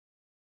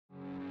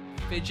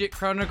fidget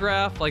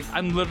chronograph. Like,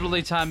 I'm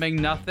literally timing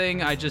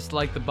nothing. I just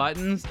like the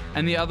buttons.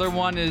 And the other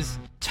one is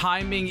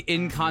timing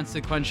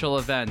inconsequential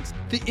events.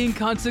 The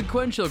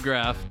inconsequential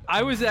graph.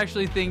 I was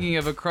actually thinking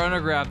of a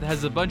chronograph that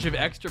has a bunch of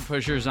extra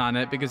pushers on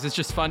it because it's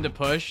just fun to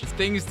push.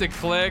 Things to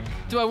click.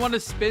 Do I want to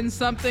spin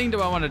something? Do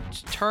I want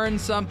to turn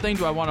something?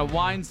 Do I want to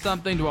wind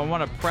something? Do I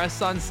want to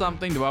press on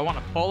something? Do I want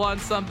to pull on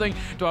something?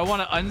 Do I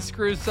want to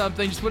unscrew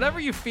something? Just whatever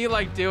you feel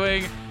like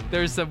doing,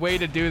 there's a way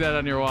to do that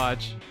on your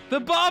watch. The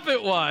Bop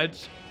It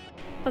watch!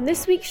 On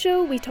this week's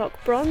show, we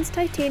talk bronze,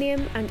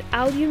 titanium and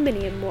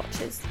aluminium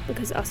watches,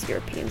 because us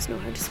Europeans know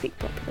how to speak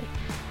properly.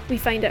 We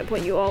find out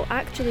what you all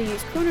actually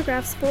use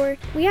chronographs for,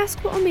 we ask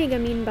what Omega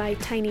mean by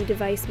tiny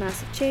device,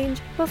 massive change,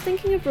 while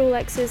thinking of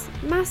Rolex's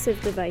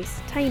massive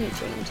device, tiny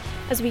change,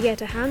 as we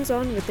get a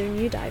hands-on with their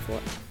new dive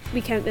watch.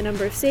 We count the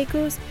number of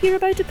Seikos, hear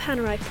about a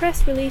Panerai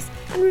press release,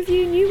 and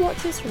review new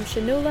watches from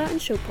Shinola and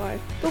Chopard,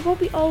 but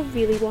what we all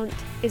really want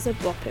is a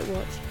Bop It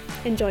watch.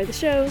 Enjoy the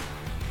show!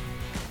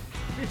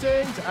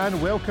 Greetings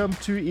and welcome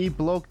to a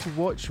Blog to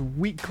Watch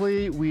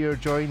Weekly. We are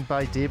joined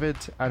by David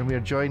and we are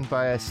joined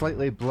by a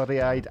slightly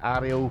blurry-eyed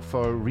Ariel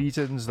for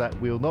reasons that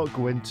we'll not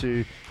go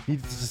into.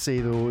 Needless to say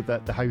though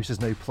that the house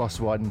is now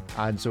 +1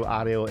 and so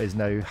Ariel is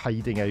now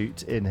hiding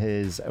out in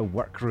his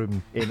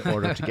workroom in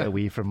order to get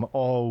away from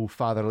all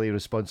fatherly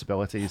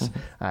responsibilities.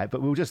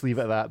 But we'll just leave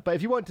it at that. But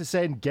if you want to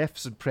send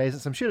gifts and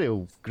presents, I'm sure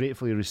he'll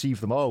gratefully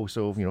receive them all.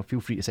 So, feel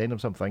free to send him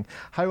something.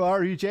 How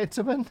are you,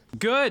 gentlemen?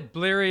 Good.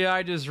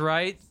 Bleary-eyed is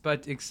right,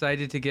 but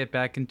excited to get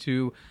back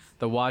into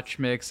the watch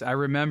mix. I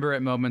remember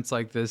at moments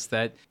like this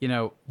that,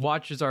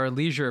 watches are a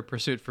leisure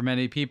pursuit for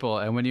many people.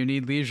 And when you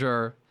need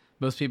leisure,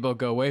 most people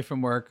go away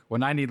from work.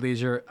 When I need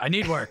leisure, I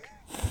need work.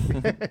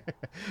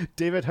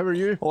 David, how are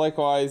you?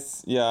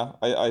 Likewise, yeah.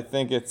 I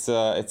think it's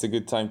a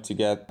good time to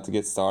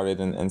get started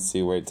and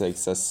see where it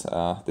takes us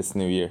this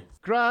new year.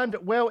 Grand.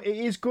 Well, it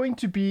is going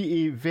to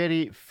be a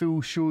very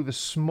full show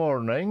this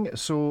morning,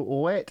 so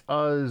let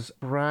us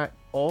crack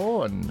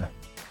on.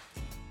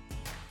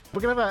 We're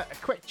going to have a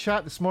quick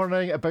chat this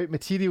morning about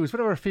materials, one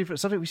of our favourite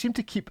subjects. We seem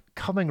to keep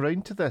coming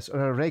round to this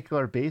on a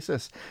regular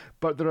basis,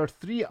 but there are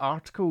 3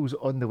 articles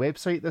on the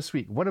website this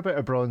week. One about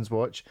a bronze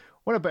watch,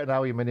 one about an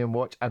aluminium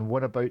watch, and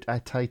one about a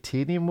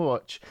titanium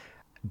watch.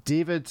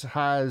 David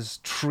has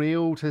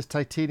trailed his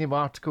titanium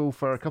article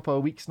for a couple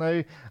of weeks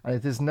now, and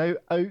it is now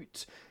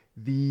out.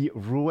 The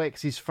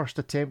Rolex's first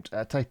attempt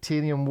at a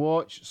titanium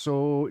watch.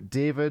 So,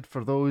 David,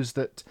 for those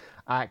that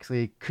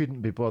actually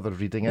couldn't be bothered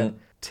reading it,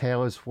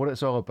 tell us what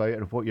it's all about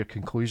and what your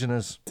conclusion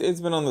is. It's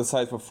been on the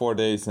site for 4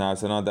 days now,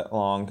 so not that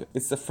long.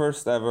 It's the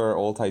first ever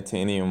all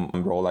titanium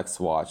Rolex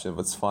watch. And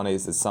what's funny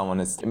is that someone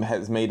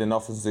has made an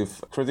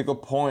offensive critical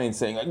point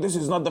saying, like, this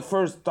is not the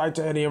first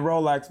titanium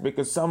Rolex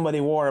because somebody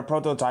wore a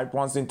prototype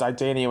once in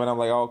titanium. And I'm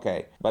like,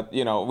 okay. But,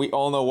 we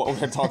all know what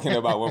we're talking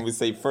about when we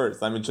say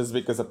first. I mean, just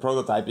because a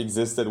prototype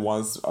existed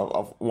once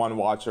of one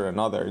watch or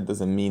another, it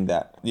doesn't mean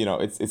that,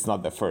 it's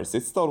not the first.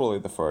 It's totally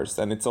the first.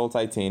 And it's all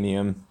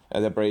titanium.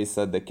 The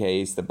bracelet, the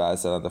case, the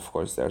bezel, and of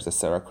course there's a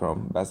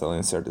Cerachrome bezel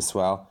insert as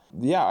well.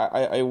 Yeah,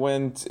 I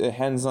went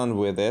hands-on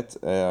with it.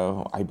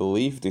 I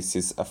believe this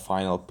is a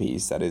final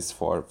piece that is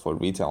for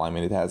retail. I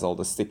mean, it has all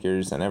the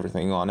stickers and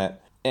everything on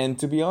it. And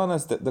to be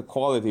honest, the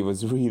quality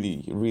was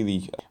really,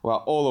 really,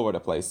 all over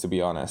the place, to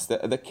be honest.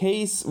 The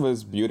case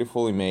was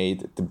beautifully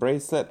made. The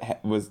bracelet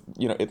was,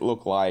 it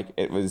looked like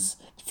it was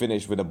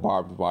finished with a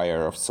barbed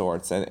wire of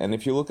sorts. And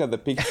if you look at the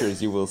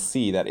pictures, you will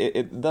see that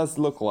it does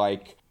look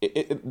like,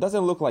 it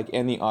doesn't look like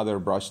any other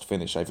brushed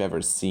finish I've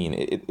ever seen.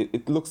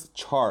 It looks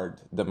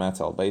charred, the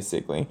metal,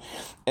 basically.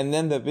 And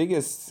then the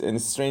biggest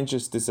and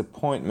strangest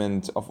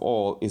disappointment of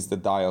all is the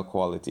dial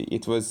quality.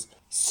 It was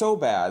so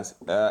bad.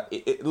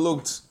 It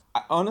looked...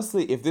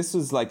 Honestly, if this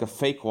was like a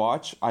fake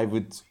watch, I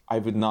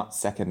would not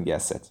second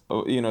guess it.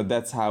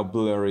 That's how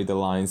blurry the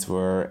lines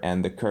were,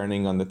 and the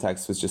kerning on the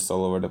text was just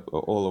all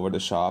over the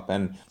shop.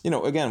 And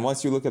again,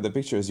 once you look at the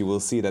pictures, you will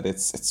see that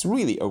it's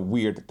really a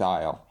weird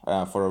dial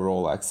for a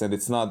Rolex, and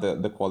it's not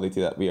the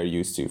quality that we are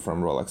used to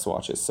from Rolex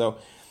watches.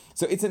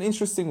 So it's an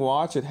interesting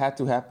watch. It had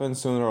to happen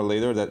sooner or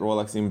later that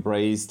Rolex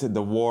embraced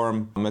the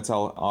warm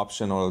metal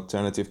option or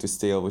alternative to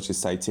steel, which is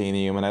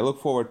titanium. And I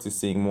look forward to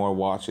seeing more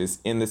watches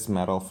in this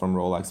metal from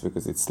Rolex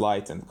because it's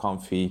light and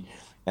comfy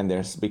and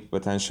there's big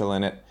potential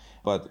in it.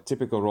 But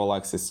typical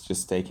Rolex is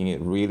just taking it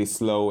really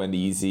slow and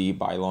easy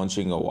by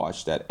launching a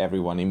watch that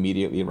everyone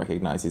immediately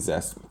recognizes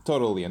as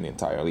totally and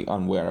entirely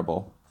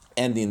unwearable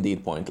and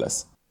indeed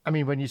pointless. I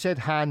mean, when you said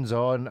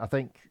hands-on, I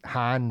think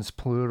hands,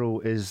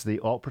 plural, is the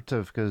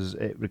operative because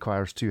it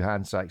requires 2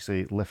 hands to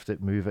actually lift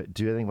it, move it,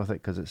 do anything with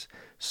it because it's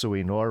so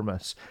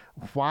enormous.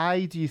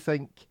 Why do you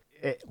think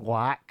it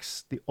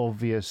lacks the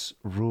obvious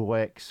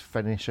Rolex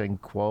finishing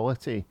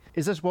quality.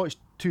 Is this watch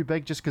too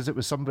big just because it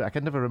was somebody, I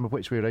can never remember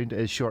which way around it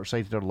is,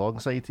 short-sighted or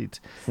long-sighted?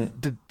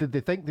 Did they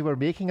think they were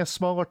making a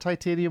smaller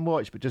titanium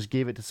watch but just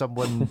gave it to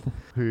someone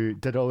who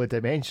did all the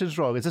dimensions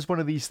wrong? Is this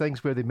one of these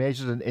things where they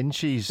measured in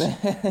inches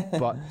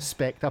but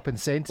spec'd up in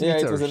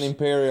centimetres? Yeah, it was an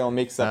imperial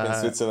mix-up in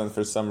Switzerland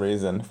for some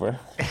reason.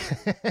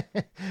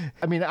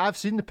 I mean, I've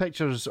seen the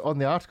pictures on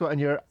the article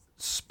and you're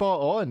spot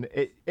on.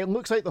 It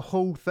looks like the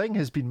whole thing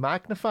has been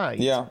magnified.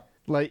 Yeah.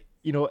 Like,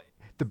 you know,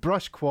 the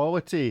brush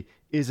quality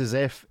is as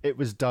if it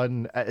was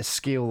done at a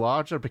scale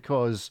larger,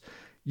 because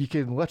you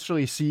can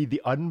literally see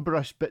the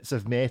unbrushed bits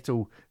of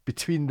metal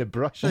between the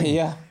brushing.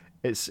 Yeah.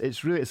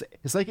 It's really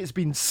it's like it's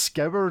been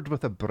scoured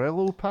with a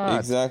Brillo pad.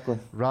 Exactly.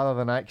 Rather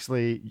than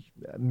actually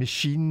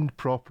machined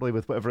properly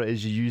with whatever it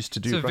is you use to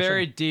do brushing. It's a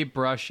very deep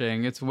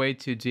brushing. It's way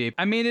too deep.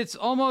 I mean, it's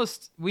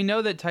almost, we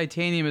know that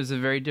titanium is a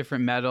very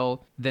different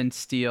metal than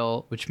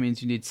steel, which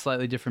means you need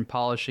slightly different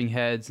polishing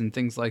heads and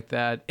things like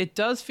that. It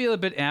does feel a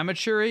bit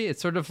amateur-y.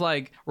 It's sort of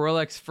like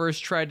Rolex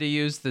first tried to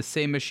use the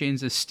same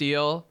machines as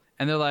steel,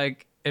 and they're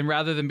like, and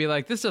rather than be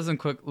like, this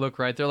doesn't look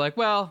right, they're like,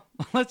 well,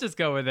 let's just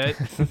go with it.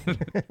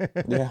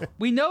 Yeah.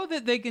 We know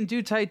that they can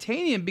do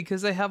titanium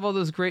because they have all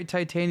those great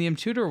titanium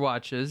Tudor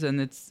watches, and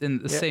it's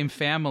in the same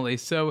family.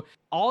 So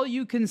all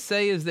you can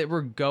say is that we're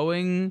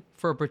going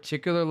for a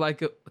particular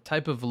a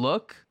type of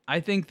look. I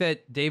think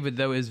that David,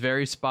 though, is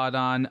very spot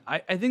on.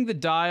 I think the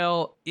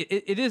dial,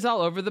 it is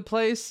all over the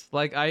place.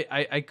 Like,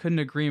 I couldn't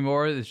agree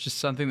more. It's just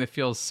something that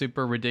feels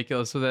super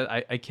ridiculous with it.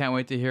 I can't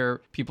wait to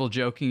hear people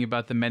joking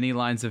about the many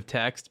lines of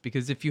text,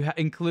 because if you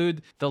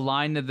include the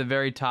line at the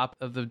very top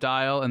of the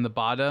dial and the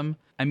bottom,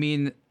 I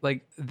mean,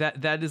 like,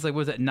 that is like,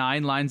 was it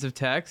 9 lines of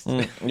text?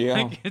 Yeah.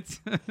 Like,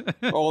 it's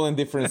all in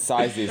different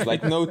sizes.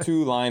 Like, no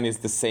two line is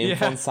the same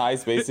font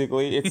size,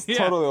 basically. It's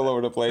totally all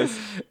over the place.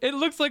 It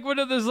looks like one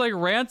of those, like,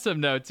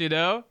 ransom notes, you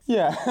know?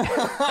 Yeah.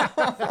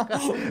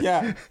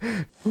 Yeah.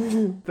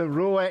 The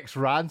Rolex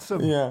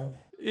ransom. Yeah.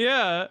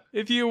 Yeah.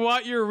 If you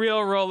want your real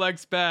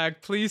Rolex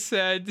back, please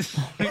send,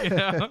 you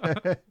know.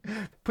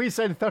 Please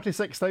send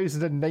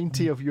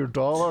 36,090 of your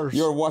dollars.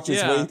 Your watch is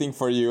Yeah. waiting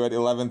for you at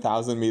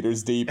 11,000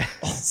 meters deep,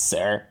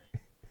 sir.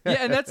 Yeah,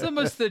 and that's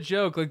almost the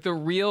joke. Like, the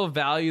real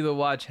value the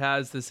watch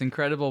has, this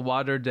incredible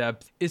water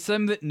depth, is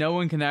something that no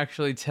one can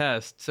actually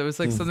test. So it's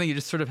like something you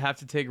just sort of have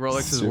to take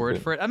Rolex's word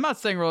for it. I'm not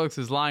saying Rolex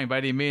is lying by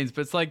any means,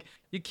 but it's like,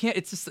 you can't.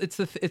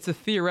 It's a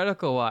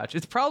theoretical watch.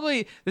 This is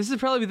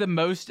probably the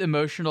most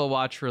emotional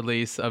watch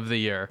release of the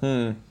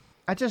year.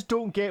 I just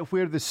don't get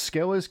where the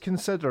skill is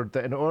considered,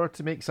 that in order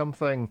to make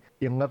something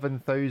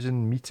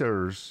 11,000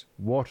 meters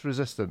water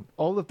resistant,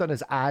 all they've done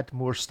is add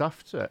more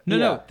stuff to it.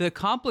 No. The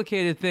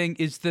complicated thing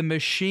is the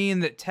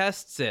machine that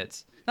tests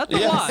it. Not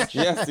the watch.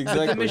 Yes,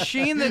 exactly. The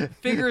machine that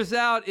figures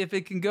out if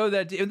it can go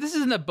that deep. This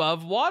is an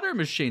above water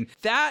machine.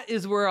 That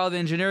is where all the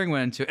engineering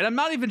went into. And I'm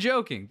not even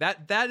joking.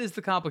 That is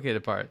the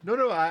complicated part.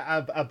 No,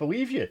 I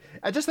believe you.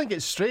 I just think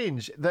it's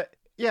strange that,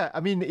 I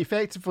mean,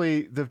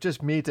 effectively, they've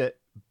just made it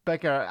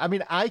bigger. I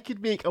mean, I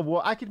could make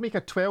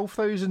a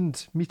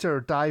 12,000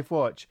 meter dive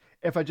watch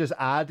if I just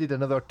added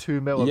another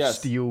 2 mil of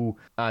steel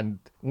and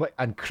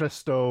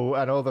crystal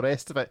and all the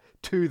rest of it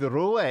to the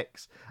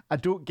Rolex. I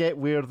don't get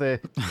where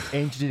the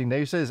engineering now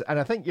is. And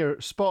I think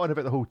you're spot on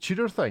about the whole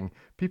Tudor thing.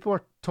 People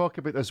are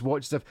talking about this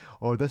watch as if,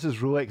 this is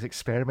Rolex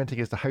experimenting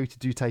as to how to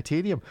do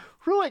titanium.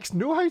 Rolex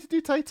know how to do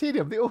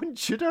titanium. They own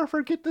Tudor,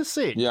 for goodness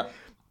sake. Yeah.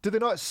 Do they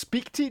not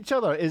speak to each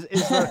other? Is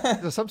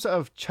there some sort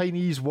of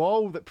Chinese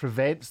wall that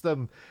prevents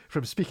them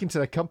from speaking to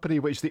the company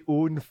which they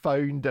own,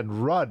 found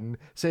and run,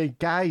 saying,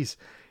 guys,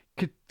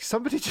 could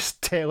somebody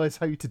just tell us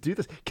how to do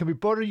this? Can we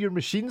borrow your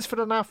machines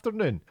for an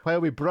afternoon while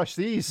we brush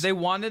these? They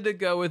wanted to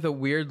go with a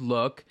weird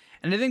look.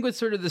 And I think what's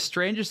sort of the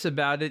strangest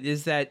about it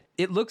is that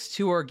it looks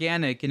too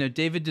organic. You know,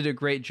 David did a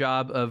great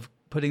job of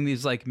putting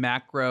these like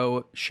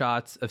macro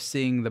shots of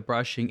seeing the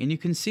brushing. And you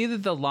can see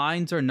that the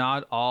lines are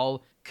not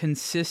all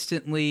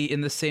consistently in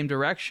the same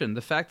direction.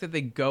 The fact that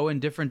they go in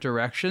different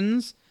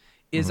directions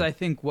is, I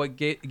think, what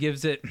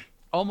gives it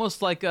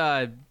almost like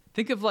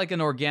think of like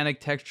an organic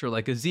texture,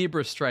 like a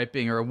zebra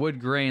striping or a wood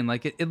grain.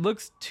 Like it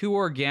looks too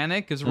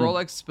organic, because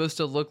Rolex is supposed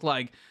to look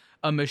like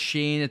a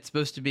machine. It's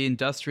supposed to be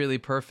industrially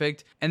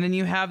perfect. And then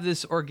you have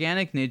this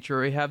organic nature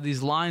where you have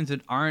these lines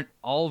that aren't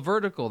all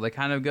vertical. They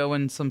kind of go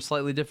in some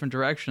slightly different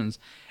directions.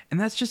 And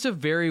that's just a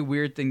very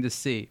weird thing to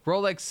see.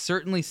 Rolex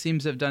certainly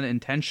seems to have done it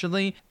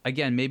intentionally.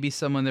 Again, maybe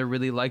someone that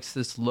really likes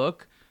this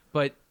look,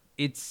 but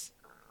it's,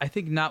 I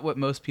think, not what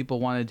most people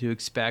wanted to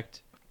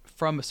expect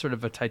from sort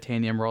of a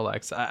titanium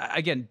Rolex.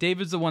 Again,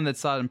 David's the one that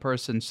saw it in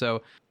person,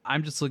 so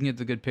I'm just looking at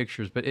the good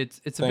pictures, but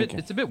it's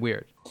a bit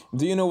weird.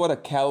 Do you know what a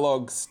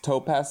Kellogg's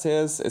Topaz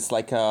is? It's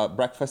like a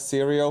breakfast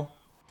cereal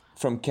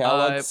from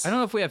Kellogg's. I don't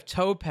know if we have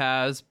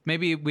Topaz.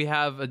 Maybe we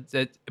have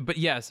but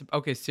yes,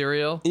 okay,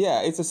 cereal.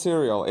 Yeah, it's a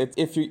cereal.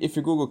 If you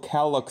Google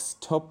Kellogg's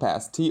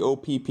Topaz,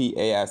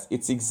 Toppas,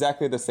 it's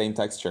exactly the same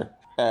texture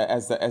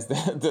as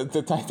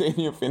the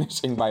titanium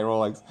finishing by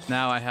Rolex.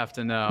 Now I have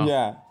to know.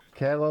 Yeah.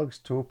 Kellogg's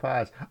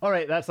Topaz. All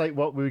right, that's like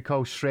what we would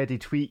call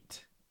shredded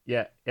wheat.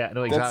 Yeah, I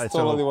know exactly. That's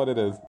totally what it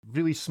is.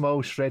 Really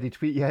small shredded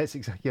wheat. Yes,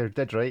 exactly. You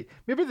did right.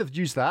 Maybe they've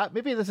used that.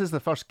 Maybe this is the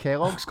first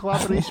Kellogg's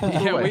collaboration.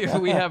 Yeah,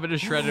 we have it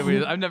as shredded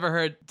wheat. I've never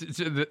heard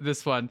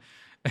this one.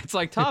 It's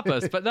like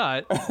tapas, but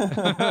not.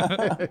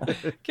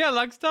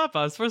 Kellogg's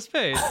tapas for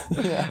Spain.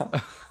 Yeah.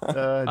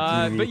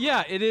 But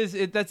yeah, it is.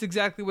 That's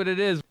exactly what it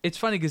is. It's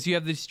funny because you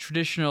have these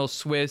traditional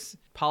Swiss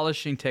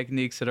polishing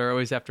techniques that are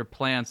always after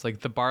plants,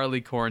 like the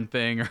barley corn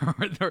thing,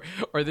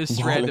 or this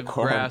strand of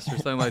grass or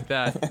something like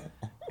that.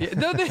 Yeah,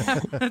 no, they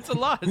have. That's a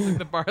lot. It's like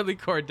the barley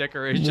corn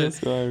decoration.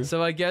 Yes, right.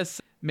 So I guess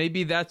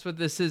maybe that's what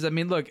this is. I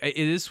mean, look, it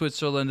is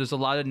Switzerland. There's a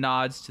lot of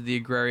nods to the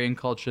agrarian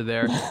culture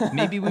there.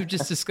 Maybe we've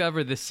just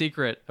discovered the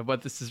secret of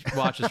what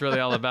watch is really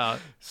all about.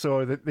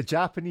 So the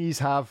Japanese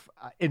have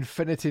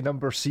infinity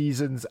number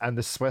seasons, and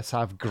the Swiss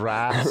have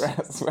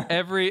grass.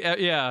 Every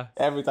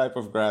type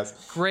of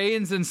grass.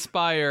 Grains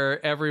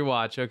inspire every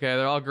watch. Okay,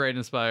 they're all grain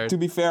inspired. To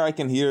be fair, I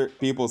can hear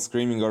people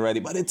screaming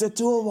already, but it's a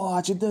tool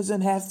watch. It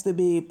doesn't have to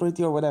be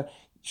pretty or whatever.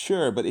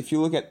 Sure, but if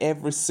you look at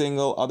every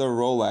single other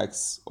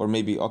Rolex, or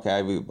maybe, okay,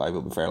 I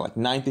will be fair, like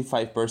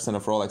 95%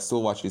 of Rolex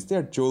tool watches,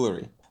 they're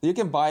jewelry. You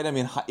can buy them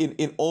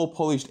in all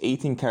polished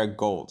 18-karat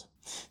gold.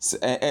 So,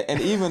 and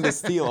even the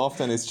steel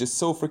often is just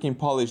so freaking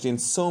polished in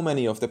so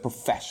many of the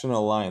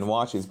professional line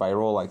watches by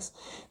Rolex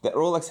that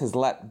Rolex has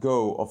let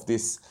go of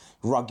this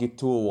rugged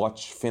tool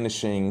watch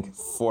finishing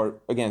for,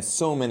 again,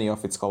 so many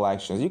of its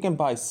collections. You can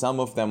buy some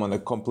of them on a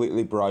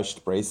completely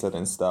brushed bracelet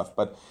and stuff,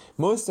 but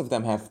most of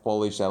them have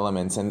polished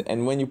elements.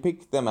 And when you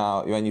pick them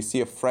out, when you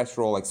see a fresh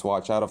Rolex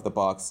watch out of the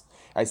box,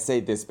 I say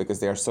this because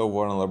they are so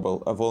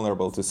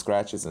vulnerable to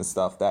scratches and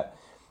stuff, that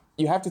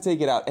you have to take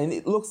it out, and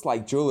it looks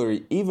like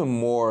jewelry even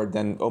more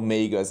than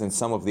Omegas and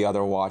some of the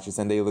other watches,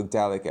 and they look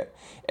delicate.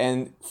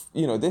 And,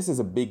 this is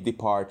a big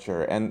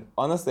departure. And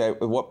honestly,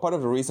 what part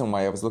of the reason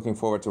why I was looking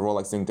forward to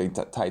Rolex doing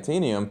the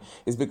titanium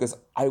is because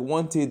I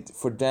wanted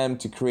for them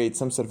to create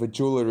some sort of a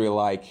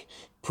jewelry-like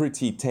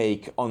pretty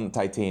take on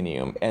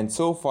titanium. And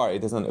so far, it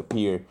doesn't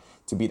appear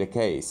to be the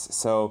case.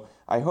 So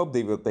I hope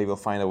they will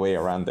find a way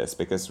around this,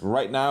 because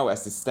right now,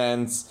 as it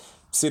stands,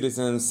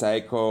 Citizen,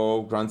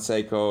 Seiko, Grand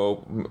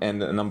Seiko,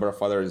 and a number of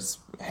others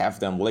have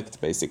them licked,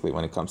 basically,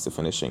 when it comes to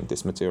finishing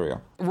this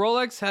material.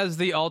 Rolex has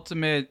the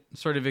ultimate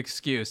sort of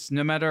excuse.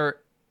 No matter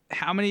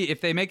how many,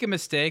 if they make a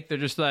mistake, they're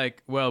just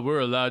like, well,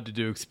 we're allowed to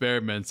do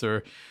experiments,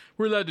 or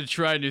we're allowed to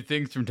try new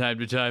things from time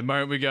to time,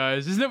 aren't we,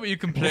 guys? Isn't that what you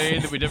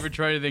complain, that we never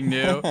try anything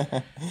new?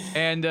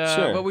 And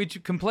Sure. What we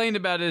complain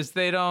about is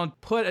they don't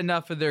put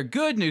enough of their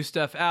good new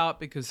stuff out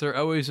because they're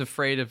always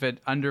afraid of it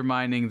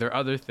undermining their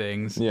other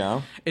things.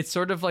 Yeah. It's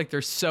sort of like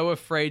they're so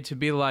afraid to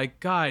be like,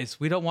 guys,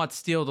 we don't want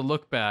steel to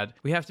look bad.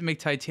 We have to make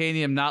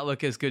titanium not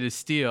look as good as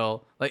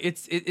steel. Like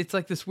it's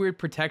like this weird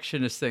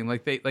protectionist thing.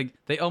 Like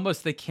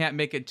they can't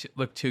make it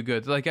look too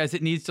good. They're like, guys,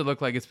 it needs to look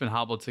like it's been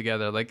hobbled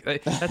together. Like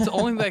that's the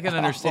only thing I can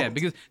understand,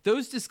 because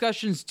those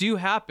discussions do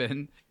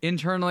happen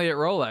internally at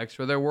Rolex,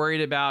 where they're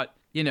worried about,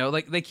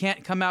 like they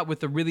can't come out with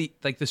the really,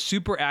 like the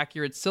super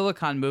accurate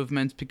silicon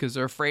movements because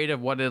they're afraid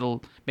of what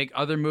it'll make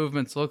other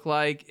movements look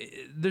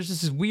like. There's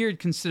just these weird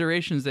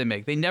considerations they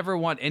make. They never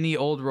want any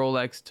old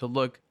Rolex to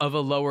look of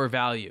a lower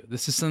value.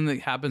 This is something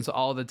that happens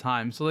all the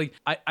time. So like,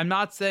 I'm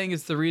not saying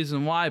it's the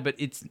reason why, but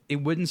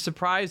it wouldn't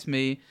surprise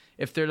me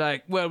if they're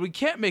like, well, we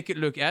can't make it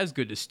look as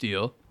good as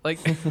steel. Like,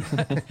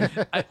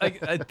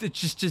 it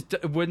just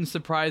wouldn't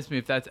surprise me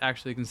if that's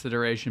actually a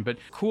consideration. But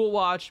cool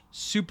watch,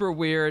 super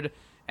weird.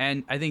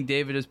 And I think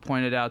David has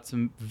pointed out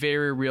some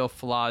very real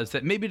flaws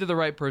that maybe to the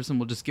right person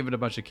will just give it a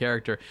bunch of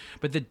character.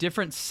 But the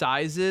different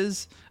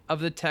sizes of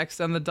the text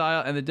on the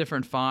dial and the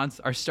different fonts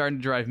are starting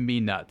to drive me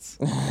nuts.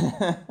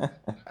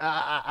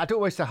 I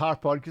don't wish to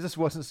harp on, because this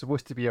wasn't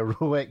supposed to be a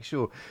Rolex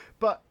show.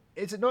 But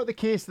is it not the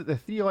case that the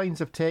three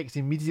lines of text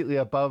immediately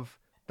above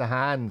the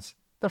hands,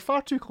 they're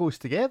far too close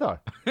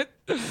together?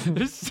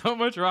 There's so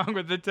much wrong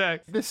with the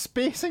text. The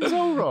spacing's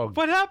all wrong.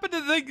 What happened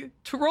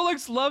to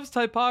Rolex loves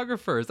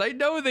typographers? I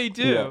know they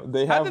do. Yeah,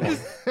 they have.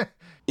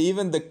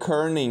 Even the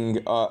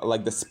kerning,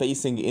 like the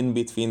spacing in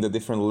between the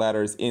different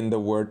letters in the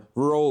word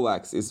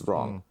Rolex is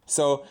wrong.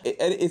 So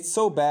it's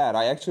so bad.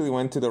 I actually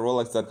went to the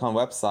Rolex.com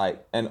website,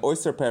 and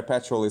Oyster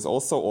Perpetual is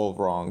also all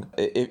wrong,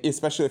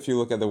 especially if you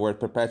look at the word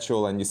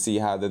perpetual and you see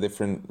how the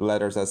different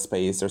letters are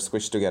spaced or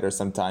squished together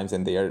sometimes,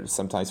 and they are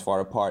sometimes far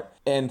apart.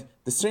 And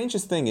the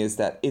strangest thing is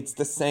that it's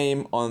the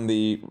same on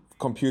the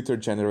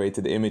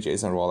computer-generated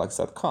images on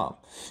Rolex.com.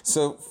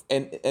 So,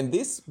 and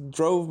this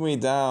drove me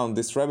down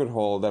this rabbit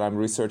hole that I'm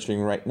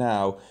researching right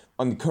now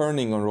on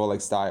kerning on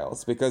Rolex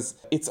dials, because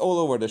it's all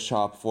over the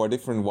shop for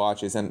different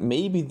watches, and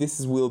maybe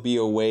this will be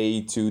a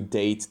way to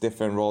date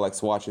different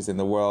Rolex watches in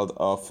the world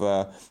of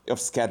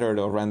scattered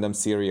or random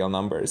serial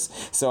numbers.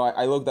 So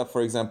I looked up,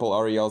 for example,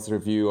 Ariel's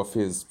review of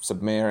his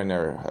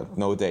Submariner,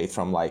 no date,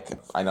 from like,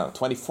 I don't know,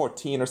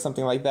 2014 or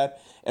something like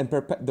that. And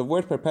the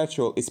word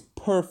perpetual is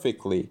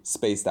perfectly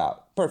spaced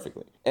out,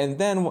 perfectly. And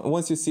then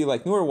once you see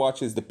like newer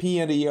watches, the P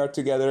and the E are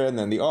together, and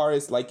then the R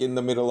is like in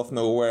the middle of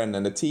nowhere, and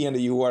then the T and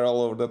the U are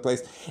all over the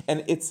place.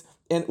 And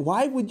And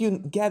why would you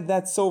get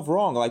that so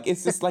wrong? Like,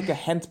 is this like a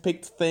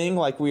hand-picked thing?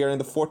 Like we are in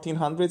the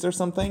 1400s or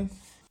something?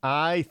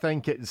 I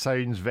think it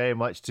sounds very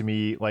much to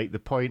me like the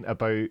point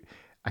about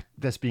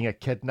this being a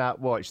kidnap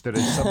watch. There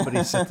is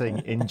somebody sitting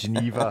in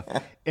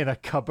Geneva in a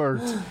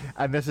cupboard,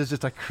 and this is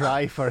just a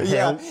cry for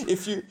help. Yeah,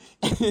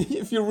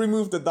 if you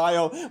remove the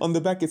dial on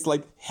the back, it's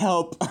like,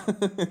 help.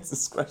 It's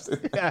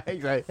disgusting. Yeah,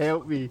 exactly.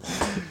 Help me.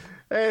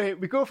 Anyway,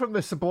 we go from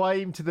the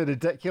sublime to the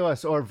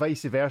ridiculous, or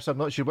vice versa. I'm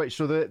not sure which.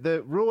 So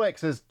the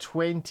Rolex is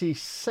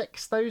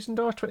 $26,000,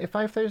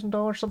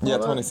 $25,000, something Yeah,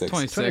 like that.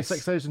 26.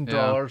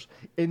 $26,000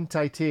 in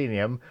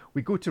titanium.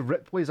 We go to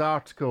Ripley's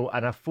article,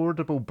 an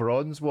affordable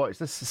bronze watch.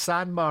 This is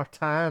San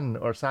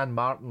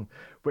Martin,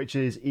 which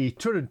is a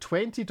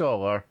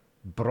 $220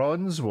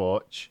 bronze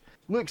watch.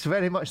 Looks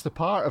very much the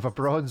part of a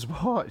bronze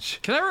watch.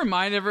 Can I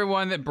remind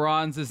everyone that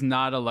bronze is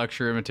not a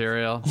luxury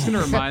material? I'm just going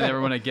to remind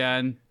everyone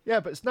again. Yeah,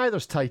 but it's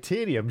neither's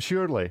titanium,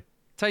 surely.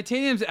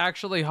 Titanium's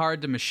actually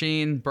hard to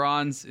machine.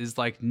 Bronze is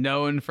like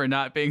known for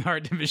not being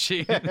hard to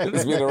machine.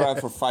 It's been around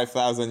for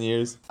 5,000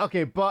 years.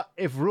 Okay, but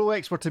if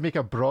Rolex were to make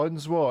a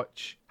bronze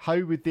watch, how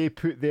would they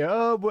put their,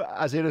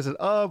 as Aaron said,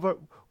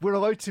 we're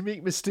allowed to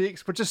make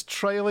mistakes, we're just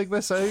trialing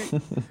this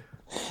out?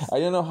 I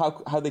don't know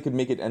how they could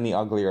make it any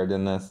uglier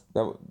than this.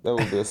 That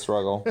would be a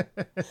struggle.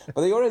 But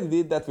they already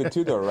did that with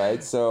Tudor,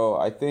 right? So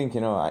I think,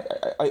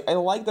 I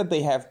like that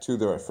they have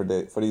Tudor for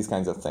these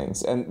kinds of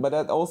things. But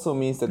that also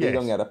means that they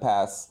don't get a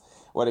pass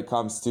when it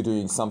comes to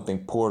doing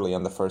something poorly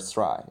on the first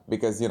try.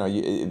 Because,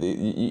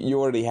 you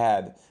already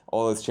had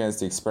all this chance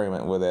to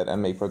experiment with it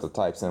and make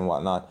prototypes and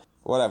whatnot.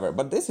 Whatever,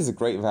 but this is a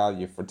great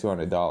value for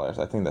 $200.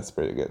 I think that's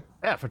pretty good.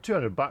 Yeah, for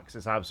 $200,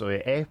 it's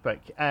absolutely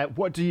epic.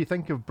 What do you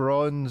think of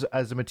bronze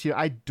as a material?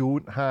 I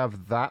don't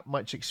have that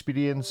much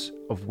experience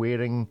of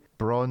wearing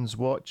bronze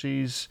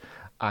watches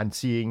and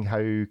seeing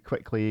how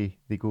quickly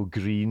they go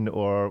green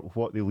or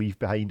what they leave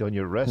behind on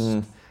your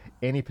wrist.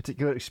 Any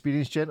particular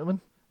experience,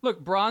 gentlemen? Look,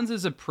 bronze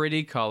is a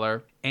pretty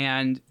color,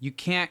 and you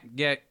can't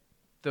get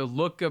the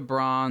look of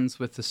bronze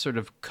with the sort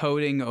of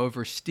coating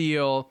over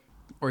steel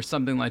or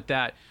something like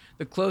that.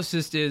 The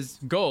closest is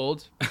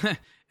gold,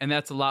 and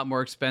that's a lot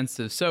more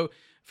expensive. So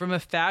from a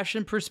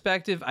fashion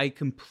perspective, I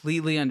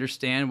completely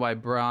understand why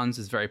bronze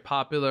is very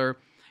popular.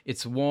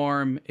 It's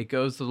warm. It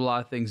goes with a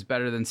lot of things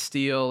better than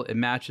steel. It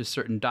matches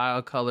certain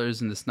dial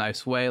colors in this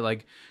nice way,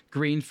 like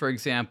green, for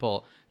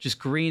example. Just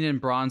green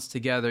and bronze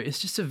together. It's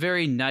just a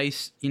very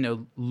nice,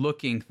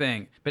 looking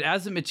thing. But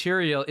as a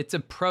material, it's a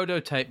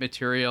prototype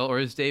material, or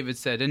as David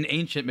said, an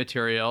ancient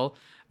material.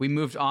 We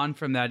moved on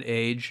from that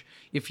age.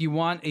 If you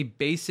want a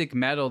basic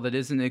metal that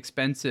isn't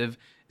expensive,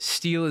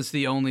 steel is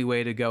the only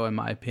way to go, in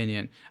my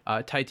opinion.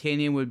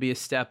 Titanium would be a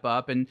step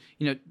up. And,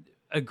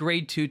 a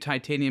grade 2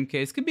 titanium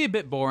case could be a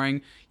bit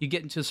boring. You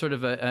get into sort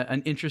of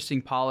an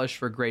interesting polish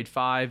for grade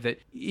 5 that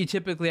you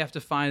typically have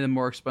to find in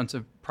more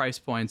expensive price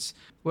points.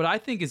 What I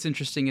think is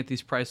interesting at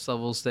these price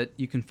levels that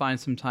you can find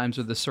sometimes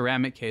are the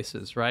ceramic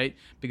cases, right?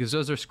 Because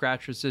those are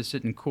scratch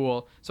resistant and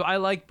cool. So I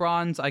like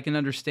bronze. I can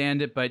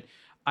understand it, but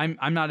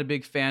I'm not a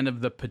big fan of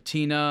the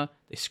patina.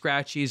 They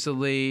scratch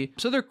easily.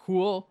 So they're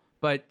cool,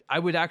 but I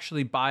would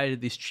actually buy it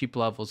at these cheap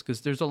levels because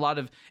there's a lot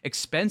of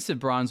expensive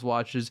bronze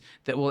watches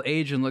that will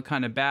age and look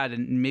kind of bad,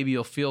 and maybe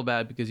you'll feel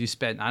bad because you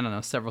spent, I don't know,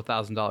 several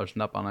 $1,000s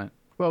and up on it.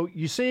 Well,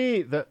 you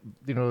say that,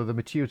 the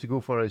material to go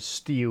for is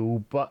steel,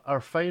 but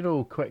our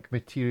final quick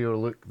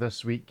material look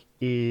this week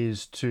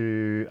is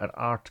to an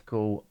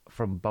article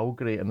from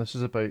Bulgari, and this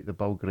is about the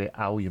Bulgari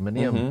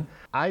aluminium.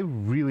 I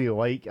really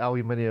like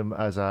aluminium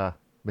as a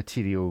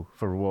material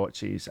for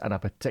watches, and I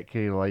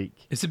particularly like...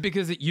 Is it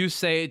because you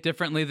say it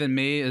differently than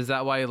me? Is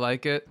that why you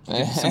like it?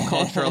 Some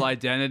cultural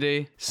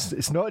identity?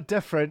 It's not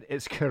different,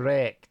 it's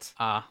correct.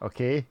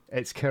 Okay?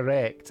 It's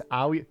correct.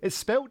 It's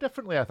spelled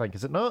differently, I think,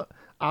 is it not?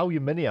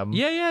 Aluminium.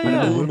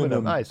 Yeah.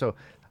 Aluminum. Aye, so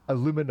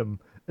aluminum.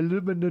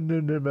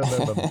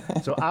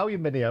 So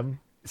aluminium,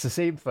 it's the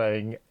same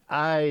thing.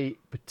 I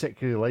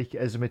particularly like it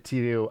as a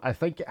material. I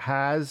think it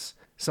has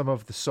some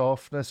of the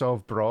softness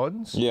of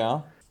bronze.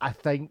 Yeah. I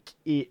think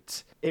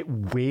it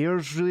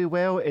wears really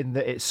well in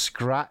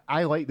that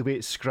I like the way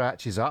it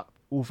scratches up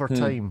over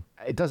time.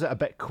 It does it a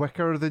bit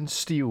quicker than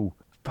steel.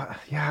 But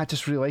yeah, I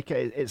just really like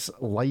it. It's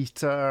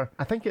lighter.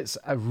 I think it's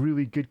a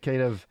really good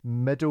kind of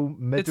middle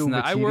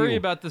material. I worry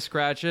about the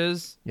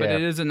scratches, but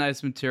it is a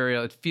nice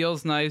material. It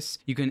feels nice.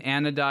 You can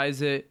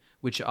anodize it,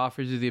 which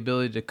offers you the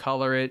ability to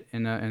color it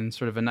in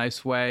sort of a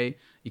nice way.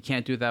 You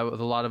can't do that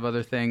with a lot of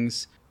other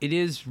things. It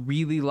is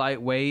really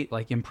lightweight,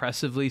 like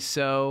impressively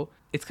so.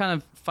 It's kind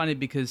of funny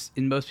because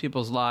in most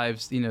people's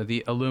lives,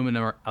 the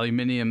aluminum or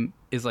aluminium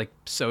is like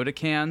soda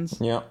cans.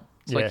 Yeah.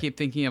 So I keep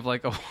thinking of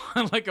like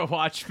a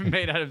watch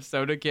made out of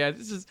soda cans.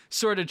 This is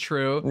sort of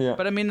true. Yeah.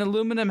 But I mean,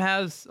 aluminum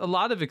has a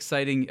lot of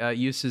exciting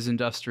uses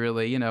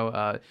industrially,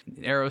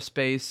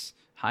 aerospace,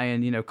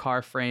 high-end,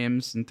 car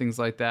frames and things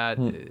like that.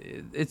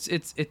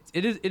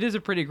 It is a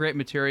pretty great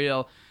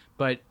material.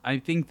 but I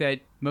think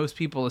that most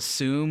people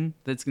assume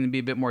that it's going to be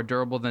a bit more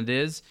durable than it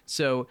is.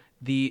 So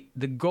the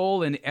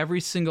goal in every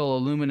single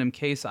aluminum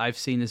case I've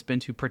seen has been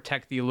to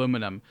protect the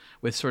aluminum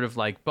with sort of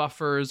like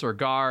buffers or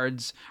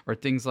guards or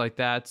things like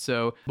that.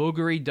 So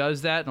Bulgari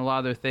does that in a lot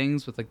of their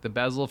things with like the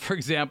bezel, for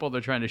example. They're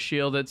trying to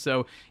shield it.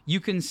 So you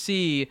can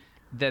see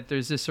that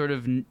there's this sort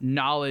of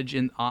knowledge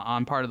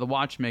on part of the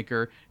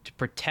watchmaker to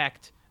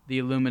protect the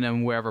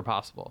aluminum wherever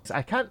possible.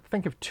 I can't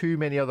think of too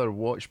many other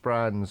watch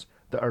brands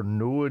that are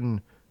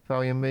known for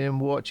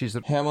aluminum watches.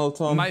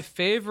 Hamilton. My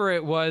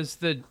favorite was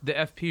the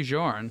FP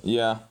Journe.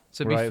 Yeah.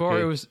 So Right, before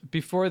okay. it was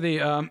before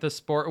the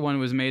sport one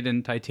was made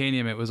in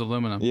titanium, it was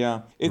aluminum.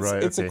 Yeah,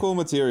 it's okay. a cool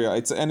material.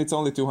 It's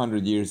only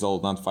 200 years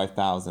old, not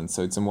 5,000.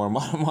 So it's a more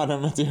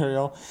modern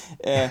material.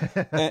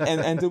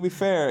 And to be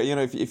fair, you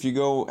know, if you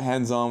go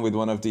hands on with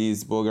one of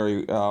these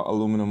Bulgari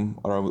aluminum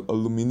or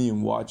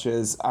aluminium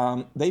watches,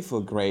 they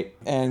feel great.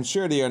 And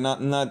sure, they are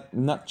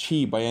not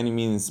cheap by any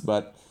means,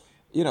 but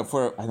you know,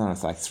 for I don't know,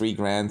 it's like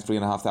 $3,000,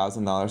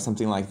 $3,500,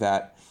 something like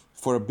that.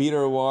 For a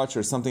beater watch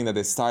or something that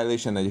is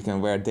stylish and that you can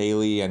wear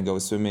daily and go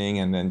swimming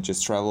and then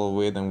just travel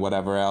with and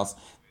whatever else,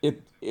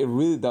 it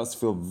really does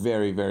feel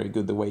very, very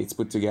good the way it's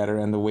put together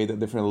and the way the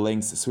different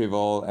links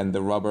swivel and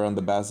the rubber on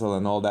the bezel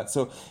and all that.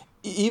 So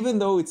even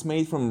though it's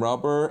made from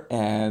rubber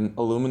and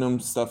aluminum,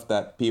 stuff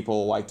that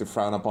people like to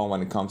frown upon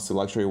when it comes to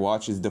luxury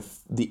watches,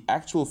 the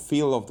actual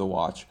feel of the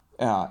watch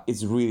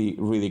is really,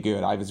 really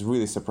good. I was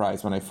really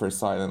surprised when I first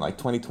saw it in like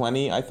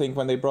 2020, I think,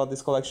 when they brought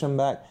this collection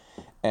back.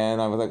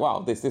 And I was like, wow,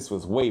 this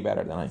was way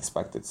better than I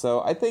expected.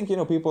 So I think, you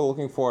know, people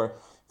looking for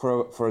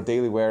a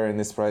daily wear in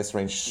this price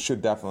range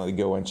should definitely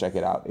go and check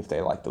it out if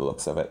they like the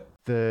looks of it.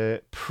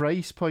 The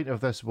price point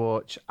of this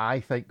watch, I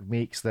think,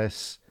 makes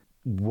this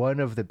one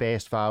of the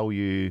best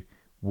value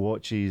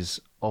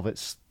watches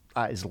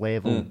at its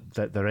level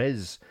that there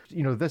is.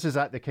 You know, this is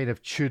at the kind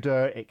of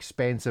Tudor,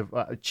 expensive,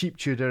 cheap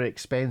Tudor,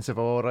 expensive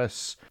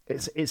Oris.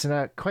 It's in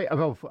a quite,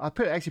 well, I'll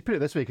put it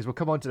this way because we'll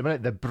come on to it in a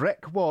minute. The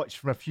brick watch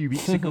from a few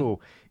weeks ago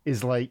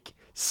is like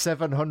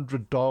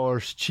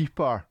 $700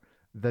 cheaper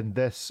than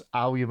this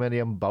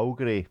aluminium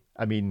Bulgari.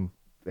 I mean,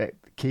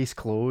 case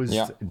closed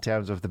in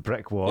terms of the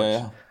brick watch.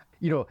 Yeah.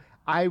 You know,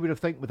 I would have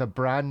think with a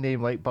brand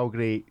name like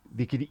Bulgari,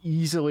 they could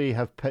easily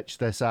have pitched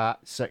this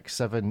at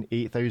 $6,000,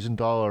 $7,000,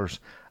 $8,000.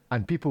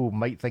 And people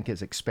might think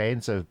it's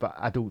expensive, but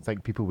I don't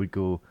think people would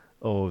go,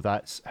 oh,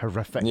 that's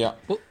horrific. Yeah.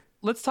 Well,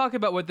 let's talk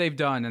about what they've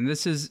done. And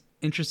this is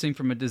interesting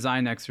from a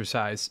design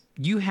exercise.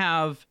 You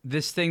have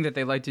this thing that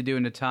they like to do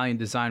in Italian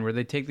design where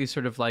they take these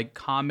sort of like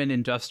common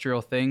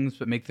industrial things,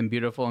 but make them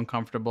beautiful and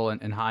comfortable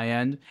and high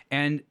end.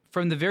 And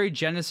from the very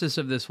genesis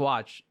of this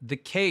watch, the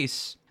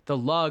case, the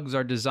lugs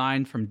are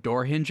designed from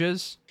door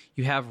hinges.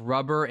 You have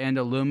rubber and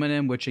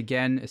aluminum, which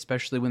again,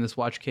 especially when this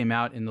watch came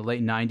out in the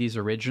late 90s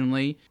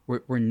originally,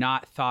 were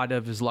not thought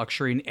of as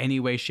luxury in any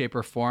way, shape,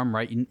 or form,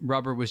 right?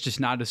 Rubber was just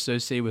not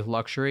associated with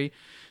luxury.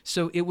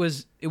 So it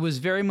was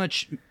very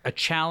much a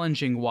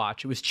challenging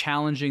watch. It was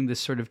challenging this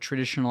sort of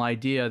traditional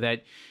idea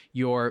that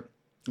your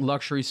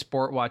luxury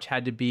sport watch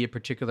had to be a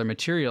particular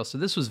material. So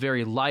this was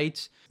very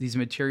light. These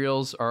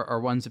materials are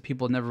ones that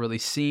people had never really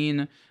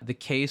seen. The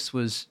case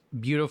was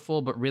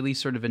beautiful, but really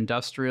sort of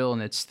industrial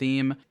in its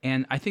theme.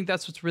 And I think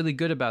that's what's really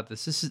good about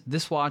this.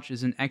 This watch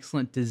is an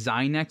excellent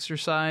design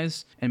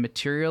exercise and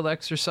material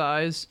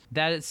exercise.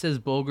 That it says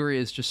Bulgari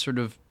is just sort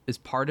of is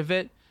part of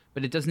it.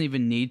 But it doesn't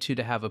even need to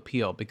have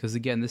appeal because,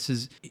 again, this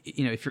is,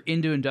 you know, if you're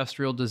into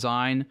industrial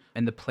design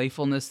and the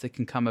playfulness that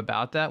can come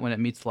about that when it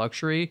meets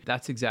luxury,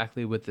 that's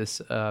exactly what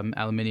this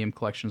aluminium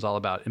collection is all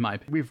about, in my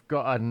opinion. We've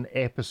got an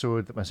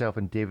episode that myself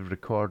and David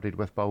recorded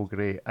with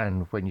Bulgari,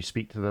 and when you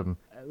speak to them,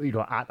 you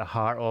know, at the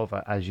heart of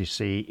it, as you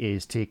say,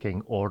 is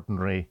taking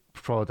ordinary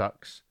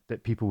products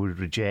that people would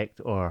reject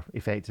or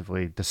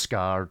effectively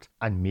discard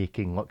and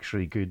making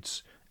luxury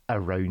goods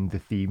around the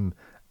theme.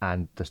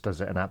 And this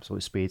does it in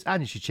absolute spades.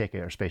 And you should check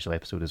out our special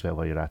episode as well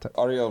while you're at it.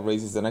 Ariel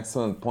raises an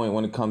excellent point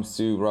when it comes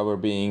to rubber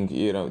being,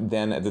 you know,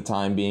 then at the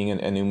time being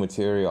a new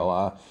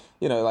material.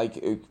 You know, like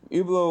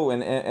Hublot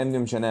and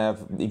Emblem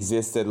Genève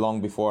existed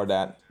long before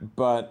that,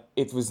 but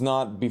it was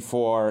not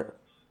before,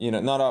 you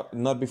know,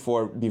 not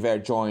before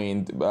Biver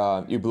joined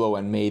Hublot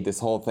and made this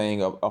whole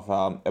thing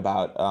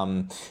about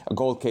a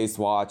gold-cased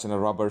watch and a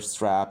rubber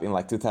strap in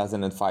like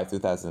 2005,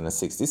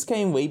 2006. This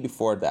came way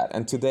before that,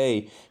 and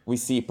today we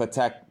see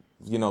Patek,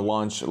 you know,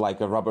 launch like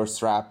a rubber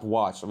strap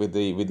watch with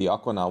the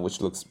Aquanaut,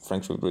 which looks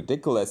frankly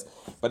ridiculous.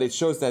 But it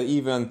shows that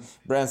even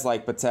brands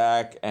like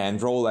Patek and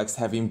Rolex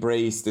have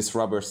embraced this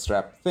rubber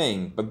strap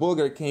thing. But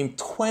Bulgari came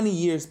 20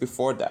 years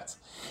before that.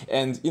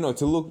 And, you know,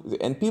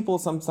 and people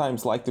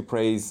sometimes like to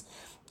praise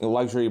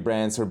luxury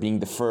brands for being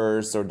the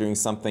first or doing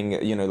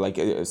something, you know, like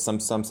some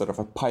sort of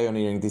a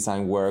pioneering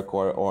design work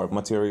or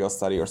material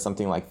study or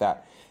something like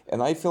that.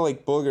 And I feel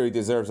like Bulgari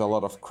deserves a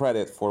lot of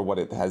credit for what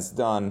it has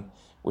done,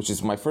 which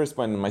is my first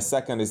point. And my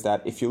second is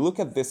that if you look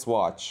at this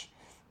watch,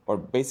 or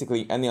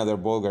basically any other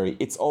Bulgari,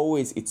 it's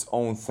always its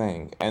own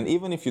thing. And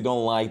even if you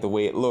don't like the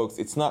way it looks,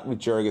 it's not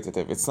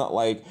regurgitative. It's not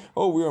like,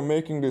 oh, we are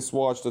making this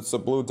watch that's a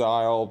blue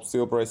dial,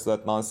 steel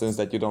bracelet nonsense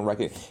that you don't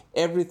recognize.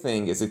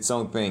 Everything is its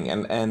own thing.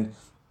 And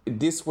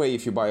this way,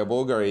 if you buy a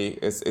Bulgari,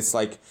 it's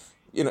like,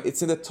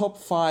 it's in the top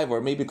 5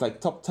 or maybe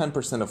like top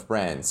 10% of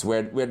brands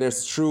where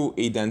there's true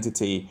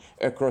identity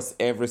across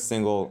every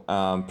single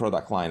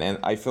product line. And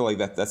I feel like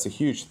that's a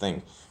huge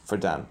thing for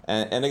them.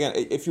 And again,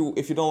 if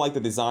you don't like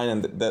the design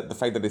and the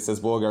fact that it says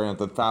Bulgarian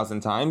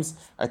 1,000 times,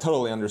 I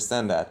totally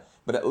understand that.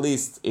 But at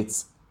least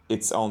it's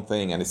its own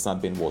thing and it's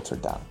not been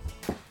watered down.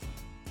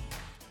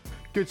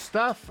 Good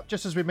stuff.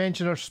 Just as we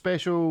mentioned our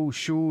special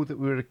show that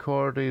we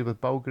recorded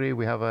with Bulgari,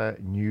 we have a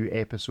new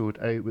episode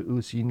out with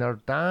Lucy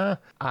Nardin.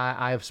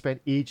 I have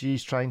spent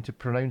ages trying to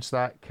pronounce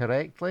that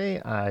correctly.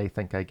 I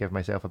think I give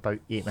myself about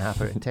 8.5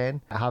 out of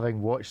 10.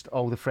 Having watched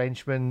all the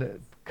Frenchmen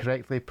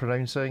correctly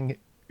pronouncing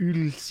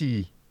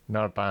Ulsi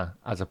Nardin,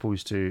 as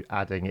opposed to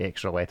adding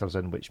extra letters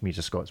in, which me as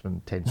a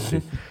Scotsman tends to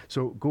do.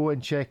 So go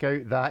and check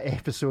out that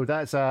episode.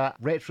 That's a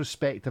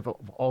retrospective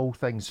of all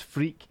things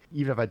Freak.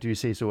 Even if I do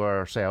say so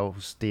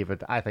ourselves,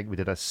 David, I think we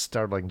did a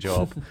sterling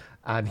job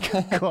and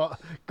got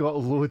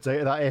loads out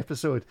of that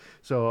episode.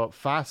 So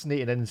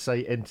fascinating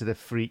insight into the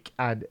Freak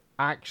and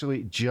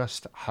actually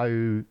just how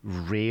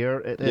rare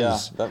it is. Yeah,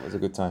 that was a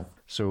good time.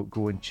 So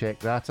go and check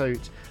that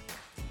out.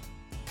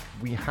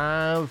 We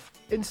have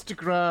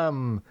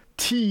Instagram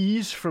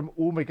tease from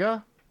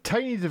Omega.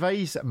 Tiny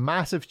device,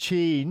 massive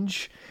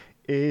change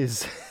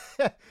is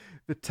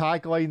the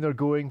tagline they're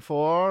going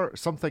for.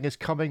 Something is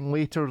coming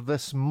later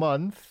this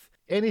month.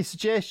 Any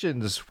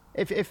suggestions?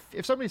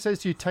 If somebody says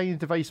to you, tiny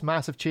device,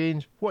 massive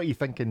change, what are you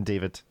thinking,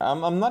 David?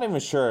 I'm not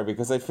even sure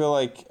because I feel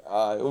like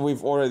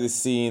we've already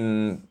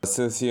seen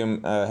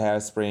silicium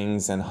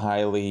hairsprings and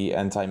highly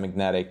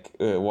anti-magnetic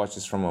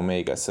watches from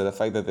Omega. So the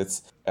fact that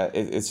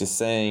it's just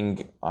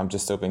saying, I'm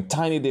just opening,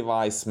 tiny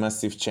device,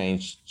 massive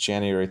change,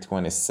 January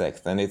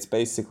 26th. And it's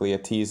basically a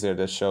teaser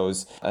that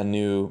shows a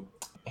new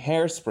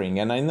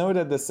hairspring, and I know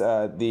that this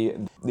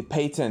the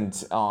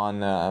patent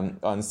on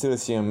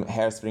silicium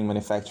hairspring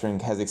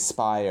manufacturing has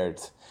expired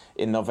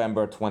in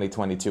November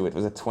 2022. It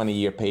was a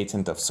 20-year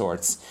patent of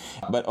sorts,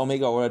 but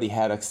Omega already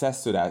had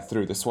access to that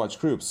through the Swatch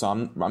Group. So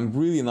I'm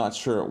really not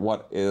sure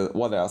what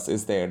else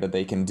is there that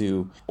they can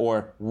do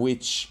or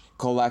which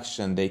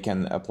collection they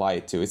can apply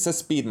it to. It's a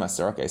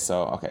Speedmaster. Okay,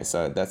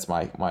 so that's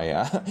my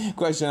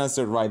question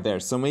answered right there.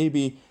 So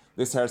maybe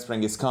this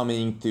hairspring is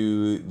coming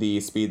to the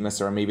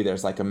Speedmaster, or maybe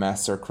there's like a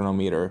master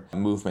chronometer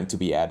movement to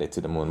be added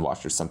to the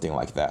Moonwatch or something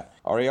like that.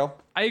 Ariel?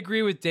 I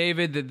agree with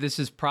David that this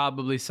is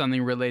probably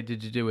something related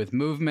to do with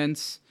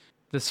movements.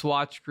 The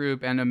Swatch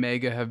Group and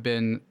Omega have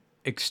been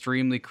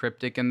extremely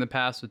cryptic in the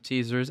past with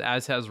teasers,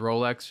 as has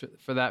Rolex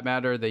for that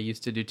matter. They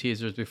used to do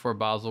teasers before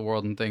Basel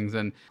World and things,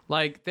 and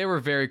they were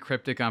very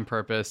cryptic on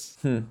purpose.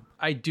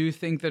 I do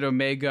think that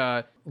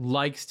Omega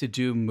likes to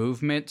do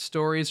movement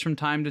stories from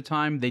time to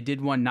time. They did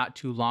one not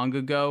too long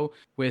ago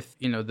with,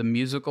 the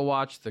musical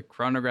watch, the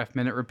chronograph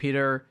minute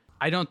repeater.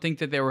 I don't think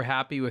that they were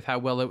happy with how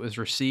well it was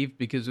received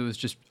because it was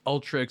just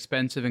ultra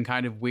expensive and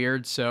kind of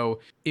weird. So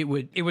it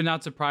would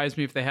not surprise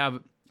me if they have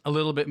a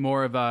little bit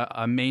more of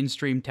a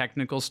mainstream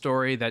technical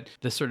story that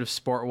the sort of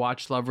sport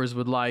watch lovers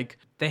would like.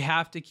 They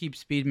have to keep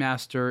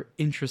Speedmaster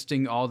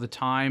interesting all the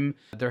time.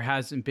 There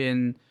hasn't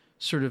been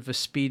sort of a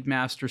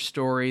Speedmaster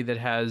story that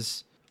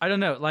has, I don't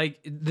know,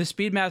 the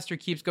Speedmaster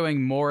keeps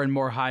going more and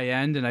more high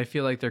end, and I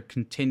feel like they're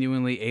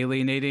continually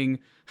alienating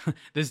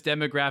this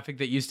demographic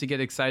that used to get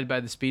excited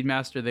by the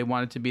Speedmaster. They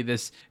want it to be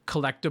this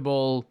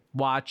collectible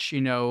watch,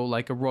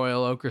 like a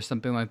Royal Oak or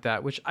something like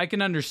that, which I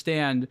can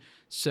understand.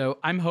 So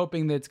I'm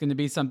hoping that it's going to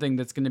be something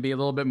that's going to be a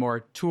little bit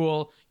more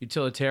tool,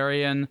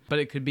 utilitarian, but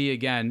it could be,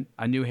 again,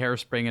 a new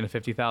hairspring and a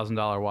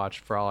 $50,000 watch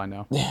for all I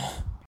know.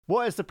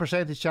 What is the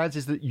percentage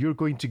chances that you're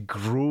going to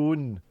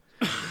groan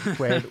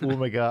when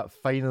Omega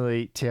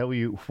finally tell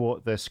you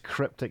what this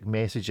cryptic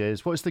message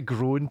is? What's the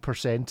groan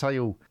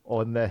percentile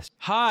on this?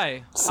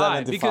 High,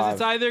 because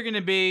it's either going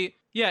to be,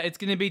 it's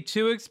going to be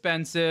too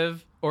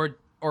expensive or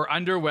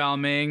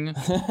underwhelming.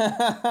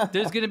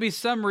 There's going to be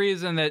some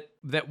reason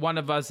that one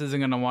of us isn't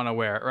going to want to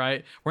wear it,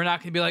 right? We're not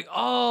going to be like,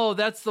 oh,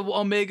 that's the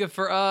Omega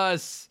for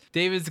us.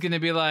 David's going to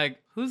be like,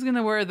 who's going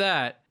to wear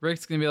that?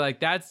 Rick's going to be like,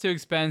 that's too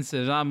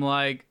expensive. And I'm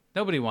like,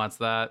 nobody wants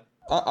that.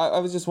 I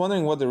was just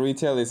wondering what the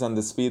retail is on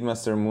the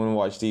Speedmaster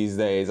Moonwatch these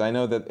days. I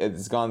know that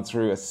it's gone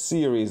through a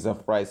series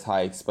of price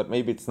hikes, but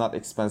maybe it's not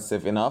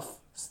expensive enough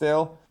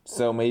still.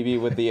 So maybe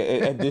with the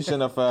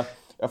addition of a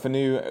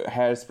new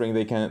hairspring,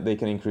 they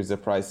can increase the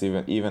price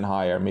even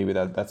higher. Maybe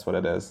that's what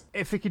it is.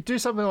 If they could do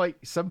something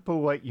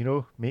simple,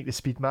 make the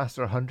Speedmaster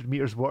 100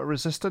 meters water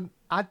resistant,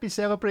 I'd be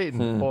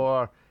celebrating.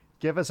 Or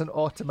give us an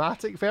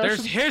automatic version.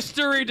 There's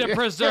history to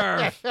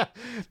preserve.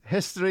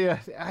 History.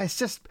 It's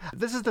just,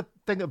 this is the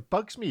thing that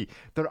bugs me.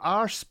 There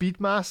are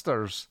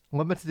Speedmasters,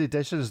 limited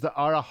editions, that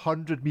are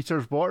 100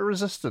 meters water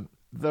resistant.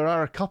 There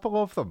are a couple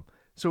of them.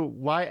 So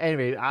why?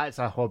 Anyway, that's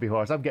a hobby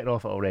horse. I'm getting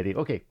off it already.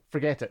 Okay,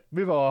 forget it.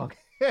 Move on.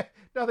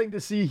 Nothing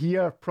to see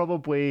here.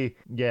 Probably,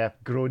 yeah,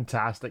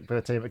 grown-tastic by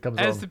the time it comes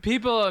on. As the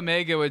people at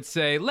Omega would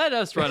say, let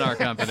us run our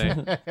company.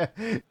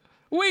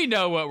 We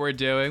know what we're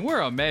doing.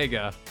 We're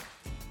Omega.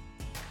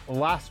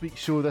 Last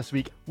week's show this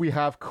week. We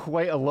have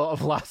quite a lot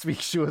of last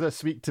week's show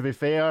this week, to be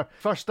fair.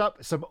 First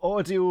up, some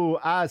audio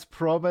as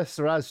promised,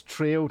 or as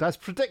trailed, as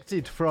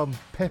predicted from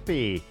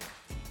Pippi.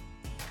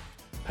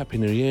 Happy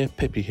New Year,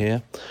 Pippi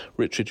here.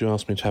 Richard, you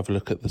asked me to have a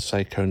look at the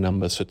Seiko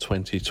numbers for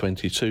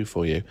 2022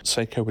 for you.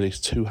 Seiko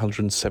released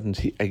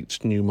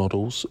 278 new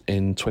models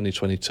in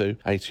 2022,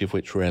 80 of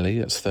which were LE,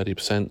 that's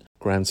 30%.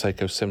 Grand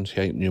Seiko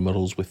 78 new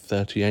models with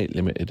 38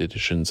 limited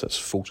editions, that's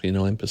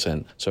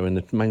 49%. So in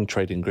the main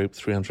trading group,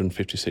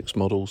 356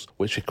 models,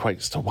 which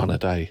equates to one a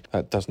day.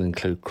 That doesn't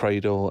include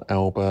Cradle,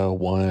 Alba,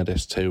 Wired,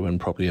 S2, and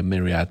probably a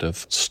myriad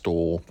of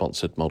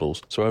store-sponsored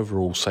models. So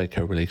overall,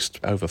 Seiko released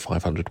over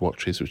 500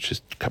 watches, which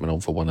is coming on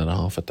for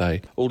 1.5 a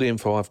day. All the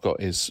info I've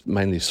got is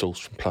mainly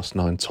sourced from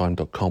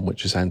plus9time.com,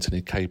 which is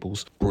Anthony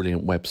Cable's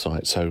brilliant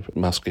website, so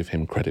must give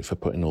him credit for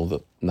putting all the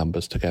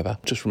numbers together.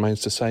 Just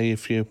remains to say,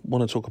 if you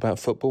want to talk about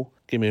football,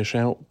 give me a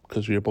shout,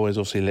 because your boys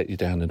obviously let you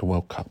down in the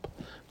World Cup.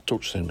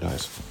 Talk to you soon,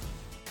 guys.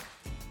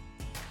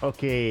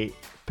 Okay,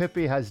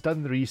 Pippi has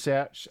done the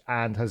research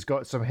and has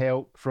got some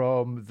help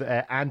from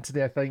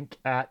Anthony, I think,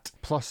 at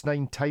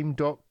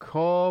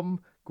plus9time.com.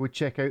 Go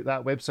check out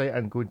that website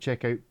and go and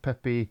check out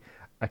Pippi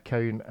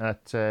account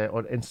at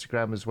on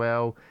Instagram as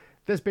well.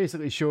 This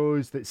basically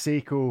shows that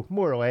Seiko,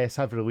 more or less,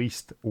 have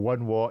released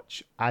one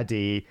watch a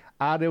day.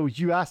 Ariel,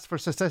 you asked for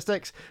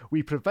statistics.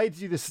 We provided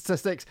you the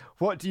statistics.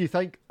 What do you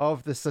think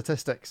of the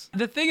statistics?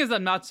 The thing is,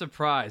 I'm not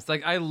surprised.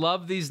 Like, I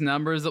love these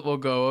numbers that we'll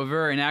go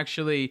over, and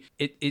actually,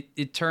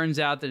 it turns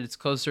out that it's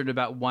closer to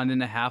about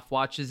 1.5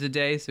 watches a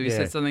day. So he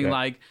said something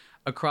like,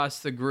 across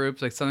the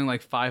groups, like something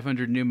like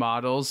 500 new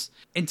models.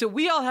 And so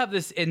we all have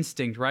this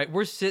instinct, right?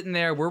 We're sitting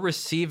there, we're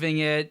receiving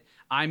it.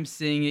 I'm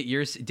seeing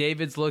it,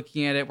 David's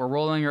looking at it, we're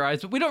rolling our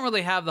eyes, but we don't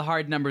really have the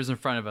hard numbers in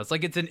front of us.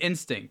 Like, it's an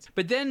instinct.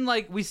 But then,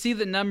 like, we see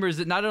the numbers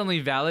that not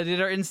only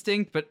validate our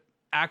instinct, but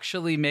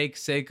actually make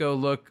Seiko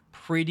look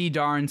pretty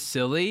darn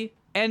silly.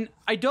 And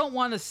I don't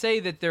want to say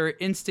that their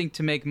instinct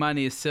to make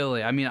money is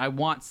silly. I mean, I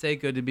want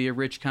Seiko to be a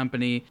rich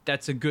company.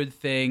 That's a good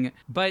thing.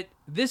 But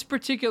this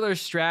particular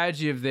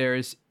strategy of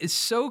theirs is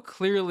so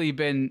clearly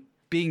been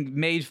being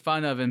made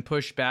fun of and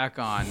pushed back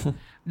on.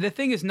 The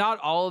thing is, not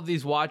all of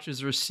these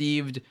watches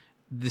received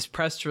this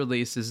press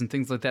releases and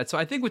things like that. So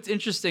I think what's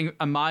interesting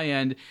on my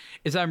end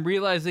is I'm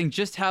realizing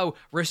just how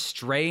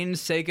restrained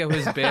Seiko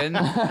has been.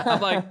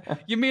 I'm like,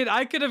 you mean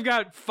I could have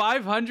got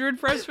 500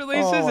 press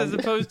releases as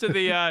opposed to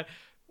the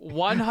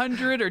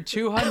 100 or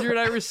 200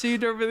 I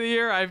received over the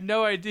year? I have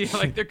no idea.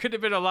 Like, there could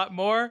have been a lot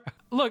more.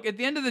 Look, at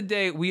the end of the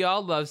day, we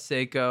all love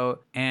Seiko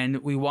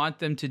and we want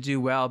them to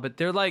do well, but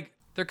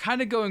they're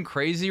kind of going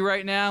crazy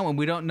right now, and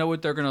we don't know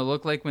what they're going to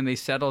look like when they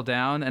settle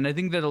down. And I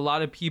think that a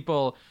lot of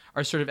people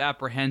are sort of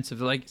apprehensive.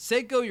 They're like,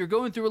 Seiko, you're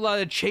going through a lot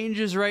of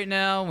changes right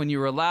now. When you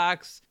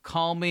relax,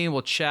 call me,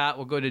 we'll chat,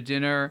 we'll go to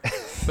dinner.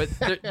 But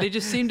they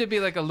just seem to be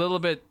like a little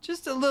bit,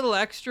 just a little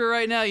extra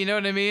right now. You know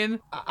what I mean?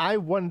 I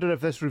wonder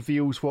if this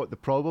reveals what the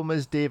problem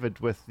is, David,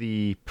 with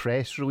the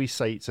press release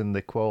sites and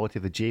the quality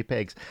of the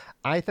JPEGs.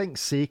 I think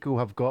Seiko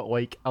have got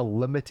like a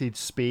limited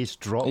space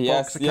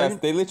Dropbox account. Yes,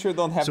 they literally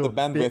don't have the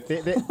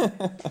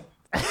bandwidth.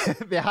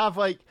 They have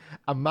like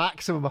a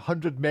maximum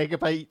 100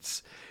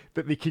 megabytes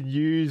that they can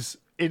use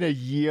in a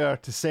year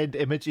to send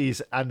images,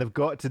 and they've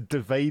got to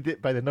divide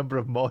it by the number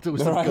of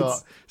models they've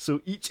got. So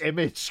each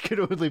image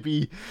can only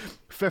be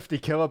 50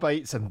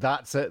 kilobytes, and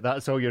that's it.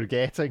 That's all you're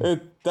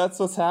getting. That's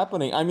what's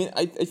happening. I mean,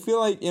 I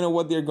feel like,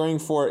 what they're going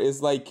for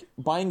is like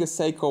buying a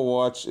Seiko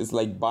watch is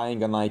like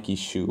buying a Nike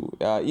shoe.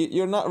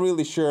 You're not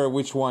really sure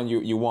which one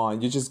you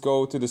want. You just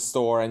go to the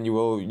store and you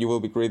will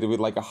be greeted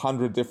with like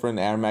 100 different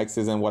Air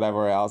Maxes and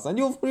whatever else, and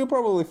you'll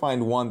probably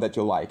find one that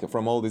you like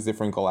from all these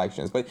different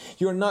collections. But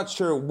you're not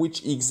sure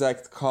which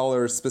exact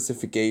color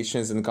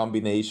specifications and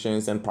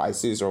combinations and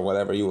prices or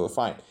whatever you will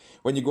find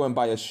when you go and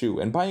buy a shoe.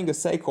 And buying a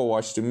Seiko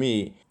watch, to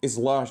me, is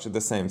largely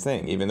the same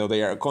thing, even though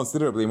they are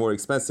considerably more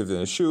expensive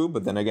than a shoe.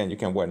 But then again, you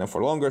can wear them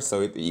for longer,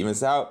 so it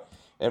evens out,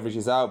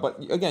 averages out. But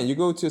again, you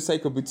go to a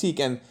Seiko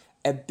boutique, and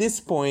at this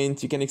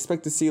point, you can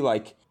expect to see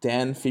like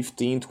 10,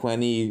 15,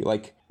 20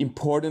 like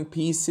important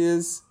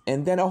pieces,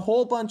 and then a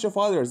whole bunch of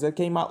others that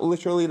came out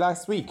literally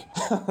last week,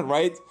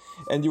 right?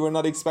 And you were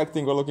not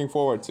expecting or looking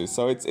forward to.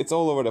 So it's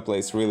all over the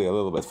place, really, a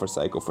little bit for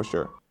Seiko, for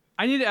sure.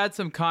 I need to add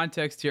some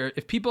context here.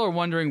 If people are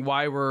wondering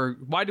why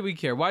do we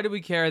care? Why do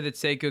we care that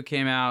Seiko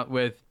came out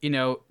with,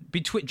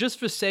 between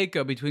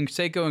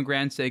Seiko and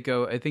Grand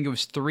Seiko, I think it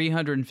was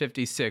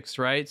 356,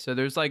 right? So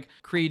there's like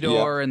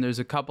Credor and there's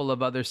a couple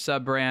of other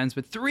sub brands,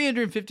 but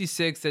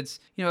 356, that's,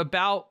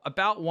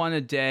 about one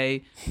a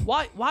day.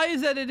 Why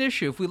is that an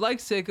issue? If we like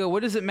Seiko,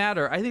 what does it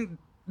matter? I think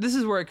this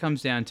is where it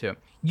comes down to.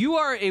 You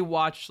are a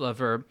watch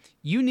lover.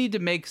 You need to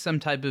make some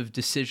type of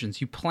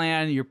decisions. You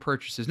plan your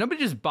purchases. Nobody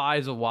just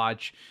buys a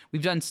watch.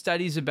 We've done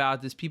studies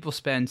about this. People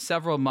spend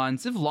several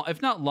months,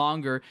 if not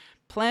longer,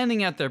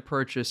 planning out their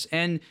purchase,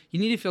 and you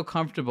need to feel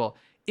comfortable.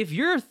 if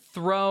you're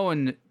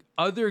thrown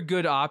other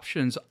good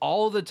options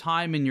all the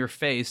time in your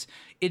face,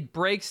 it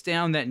breaks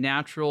down that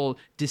natural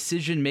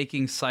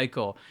decision-making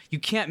cycle. You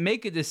can't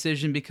make a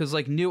decision because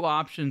like new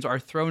options are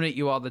thrown at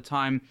you all the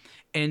time.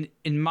 And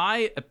in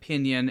my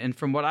opinion, and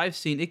from what I've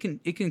seen,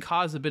 it can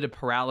cause a bit of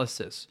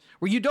paralysis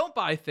where you don't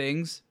buy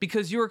things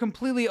because you're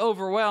completely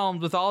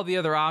overwhelmed with all the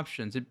other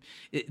options.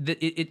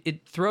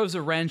 It throws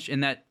a wrench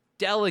in that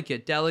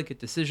delicate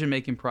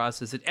decision-making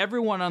process that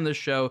everyone on the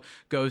show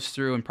goes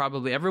through and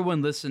probably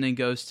everyone listening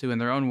goes to in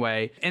their own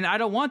way. And I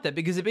don't want that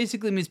because it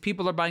basically means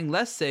people are buying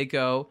less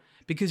Seiko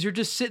because you're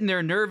just sitting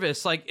there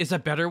nervous, like, is a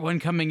better one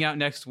coming out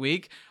next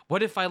week?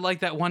 What if I like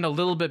that one a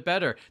little bit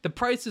better? The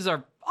prices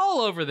are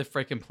all over the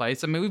freaking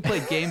place. I mean, we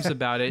played games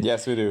about it.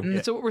 Yes, we do.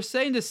 And so what we're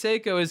saying to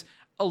Seiko is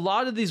a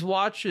lot of these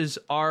watches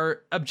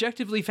are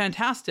objectively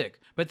fantastic,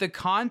 but the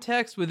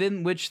context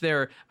within which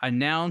they're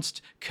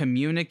announced,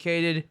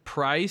 communicated,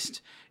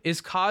 priced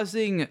is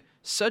causing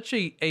such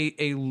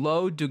a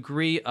low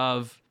degree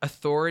of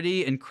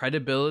authority and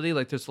credibility.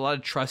 Like there's a lot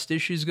of trust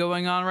issues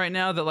going on right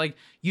now that like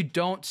you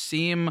don't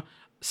seem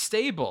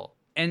stable.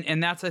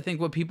 And that's, I think,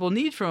 what people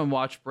need from a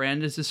watch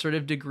brand is this sort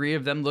of degree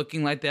of them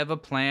looking like they have a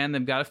plan.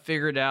 They've got it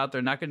figured out.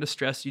 They're not going to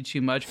stress you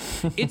too much.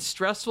 It's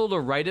stressful to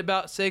write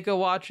about Seiko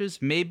watches.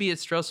 Maybe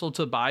it's stressful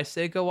to buy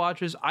Seiko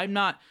watches. I'm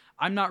not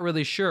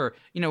really sure.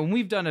 You know, when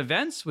we've done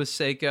events with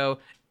Seiko,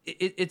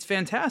 it's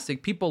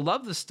fantastic. People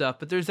love the stuff,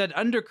 but there's that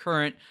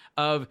undercurrent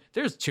of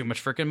there's too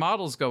much freaking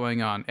models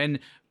going on. And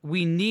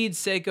we need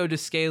Seiko to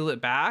scale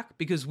it back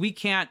because we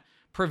can't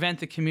prevent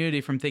the community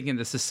from thinking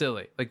this is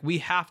silly. Like we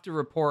have to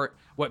report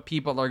what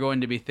people are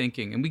going to be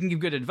thinking, and we can give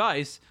good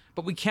advice,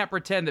 but we can't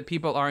pretend that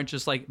people aren't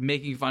just like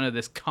making fun of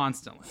this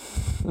constantly.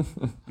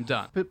 I'm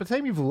done. But by the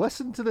time you've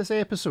listened to this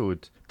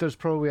episode, there's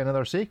probably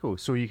another Seiko,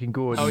 so you can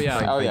go and find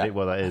out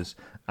what that is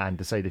and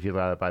decide if you'd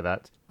rather buy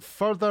that.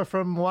 Further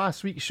from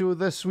last week's show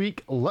this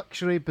week,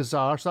 Luxury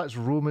Bazaar, so that's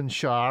Roman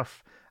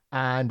Scharf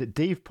and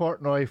Dave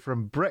Portnoy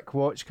from Brick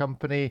Watch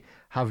Company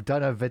have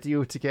done a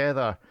video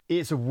together.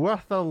 It's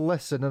worth a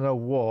listen and a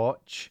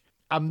watch.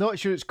 I'm not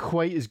sure it's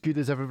quite as good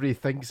as everybody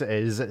thinks it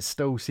is. It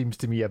still seems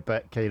to me a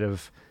bit kind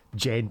of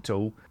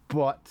gentle,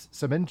 but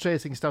some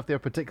interesting stuff there,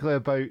 particularly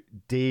about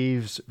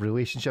Dave's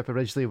relationship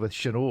originally with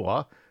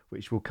Shinoa,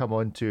 which we'll come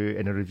on to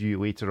in a review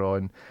later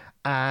on.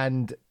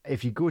 And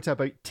if you go to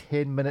about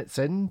 10 minutes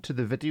into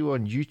the video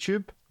on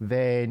YouTube,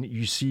 then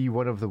you see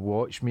one of the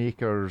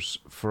watchmakers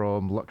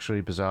from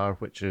Luxury Bazaar,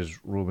 which is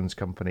Roman's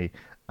company,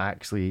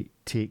 actually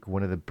take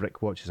one of the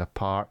brick watches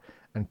apart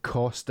and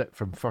cost it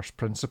from first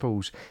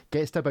principles.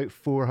 Gets to about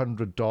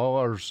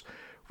 $400,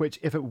 which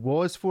if it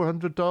was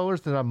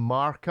 $400, then a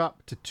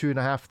markup to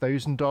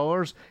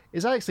 $2,500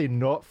 is actually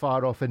not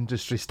far off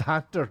industry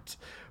standard.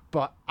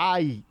 But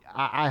I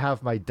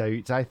have my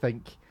doubts. I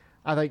think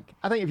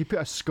if you put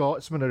a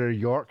Scotsman or a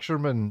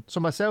Yorkshireman, so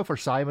myself or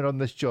Simon on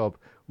this job,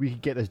 we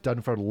could get this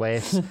done for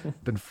less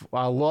than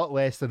a lot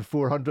less than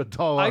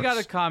 $400. I got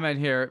a comment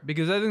here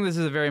because I think this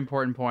is a very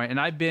important point, and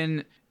I've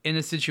been in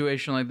a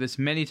situation like this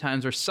many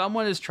times where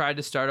someone has tried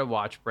to start a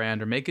watch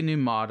brand or make a new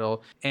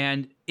model,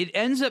 and it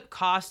ends up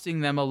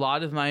costing them a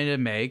lot of money to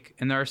make,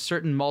 and there are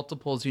certain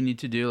multiples you need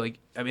to do. Like,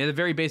 I mean, at a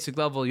very basic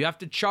level, you have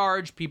to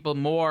charge people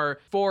more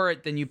for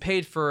it than you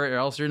paid for it, or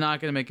else you're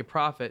not going to make a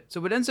profit. So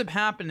what ends up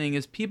happening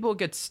is people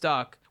get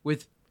stuck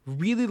with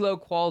really low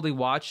quality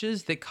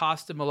watches that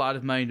cost them a lot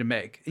of money to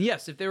make. And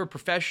yes, if they were a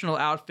professional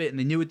outfit and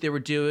they knew what they were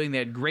doing, they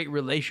had great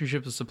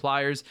relationships with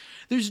suppliers,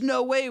 there's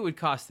no way it would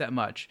cost that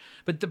much.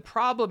 But the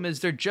problem is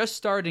they're just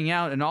starting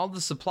out and all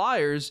the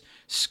suppliers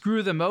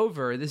screw them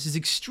over. This is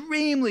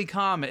extremely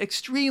common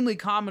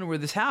where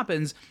this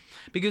happens,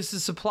 because the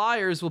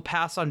suppliers will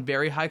pass on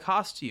very high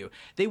costs to you.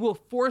 They will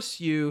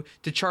force you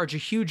to charge a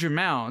huge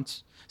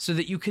amount so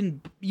that you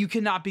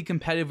cannot be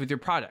competitive with your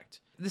product.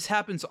 This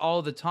happens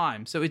all the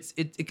time. So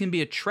it can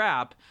be a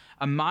trap,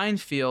 a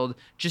minefield,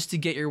 just to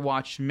get your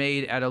watch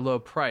made at a low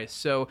price.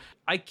 So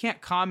I can't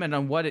comment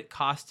on what it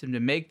cost him to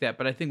make that,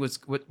 but I think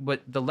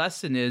what the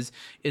lesson is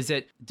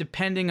that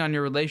depending on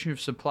your relationship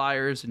with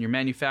suppliers and your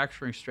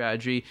manufacturing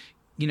strategy,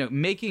 you know,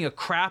 making a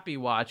crappy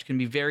watch can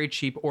be very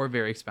cheap or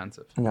very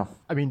expensive. No.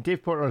 I mean,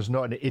 Dave Porter is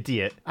not an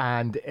idiot.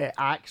 And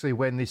actually,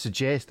 when they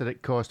suggest that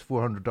it cost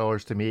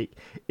 $400 to make,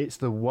 it's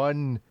the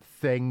one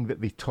thing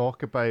that they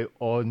talk about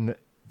on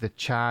the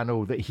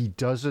channel that he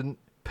doesn't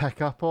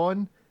pick up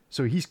on.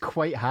 So he's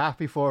quite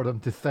happy for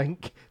them to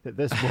think that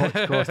this watch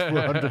cost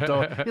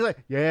 $400. He's like,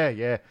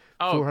 yeah,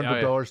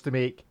 $400 to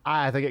make.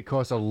 I think it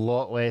costs a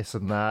lot less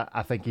than that.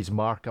 I think his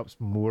markup's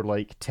more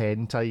like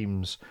 10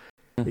 times.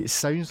 It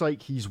sounds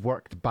like he's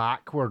worked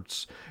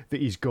backwards, that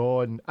he's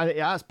gone, and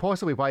that's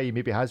possibly why he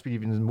maybe has been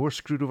even more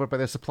screwed over by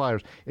the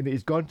suppliers, in that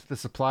he's gone to the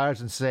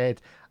suppliers and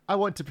said, I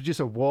want to produce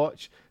a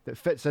watch that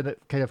fits in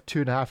at kind of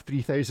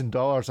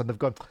 $2,500-3,000, and they've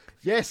gone,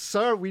 yes,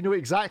 sir, we know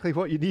exactly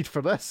what you need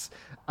for this,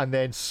 and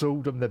then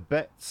sold him the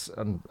bits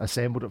and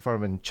assembled it for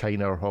him in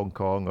China or Hong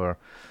Kong or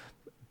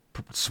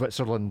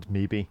Switzerland,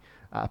 maybe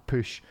at a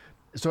push.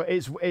 So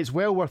it's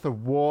well worth a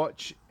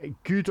watch.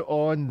 Good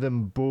on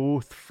them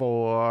both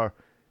for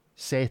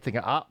setting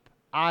it up.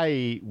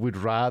 I would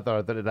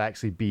rather that it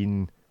actually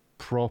been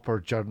proper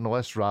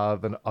journalists rather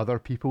than other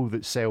people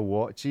that sell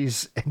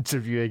watches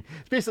interviewing.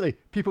 It's basically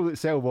people that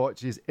sell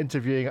watches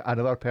interviewing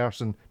another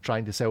person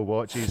trying to sell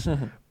watches.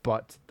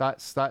 But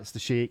that's the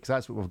shakes.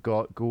 That's what we've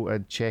got. Go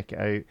and check it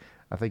out.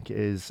 I think it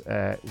is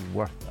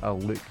worth a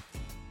look.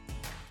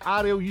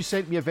 Ariel, you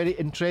sent me a very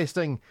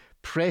interesting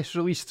press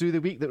release through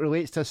the week that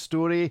relates to a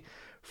story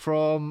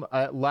from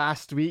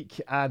last week,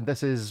 and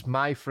this is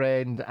my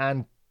friend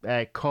and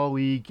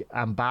colleague,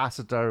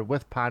 ambassador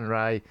with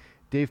Panerai,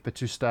 Dave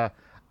Batusta,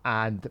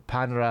 and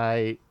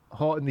Panerai,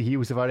 hot on the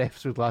heels of our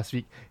episode last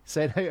week,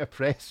 sent out a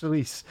press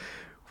release,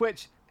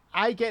 which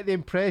I get the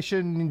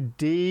impression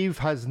Dave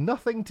has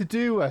nothing to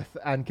do with,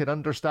 and can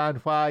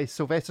understand why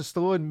Sylvester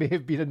Stallone may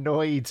have been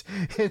annoyed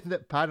in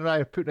that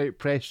Panerai are putting out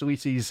press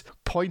releases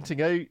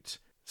pointing out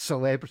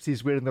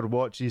celebrities wearing their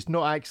watches,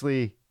 not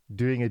actually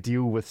doing a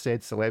deal with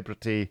said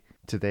celebrity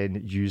to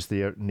then use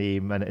their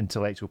name and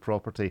intellectual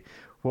property.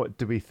 What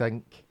do we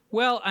think?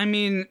 Well, I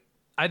mean,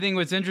 I think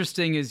what's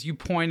interesting is you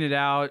pointed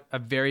out a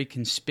very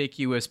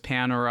conspicuous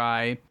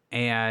Panerai,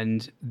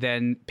 and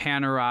then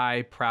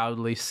Panerai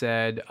proudly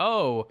said,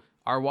 "Oh,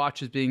 our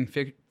watch is being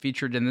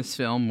featured in this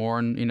film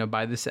worn,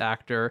 by this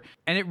actor."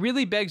 And it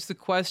really begs the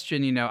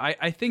question,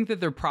 I think that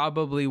there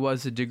probably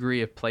was a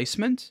degree of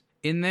placement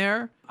in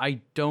there.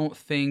 I don't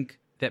think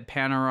that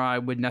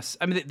Panerai would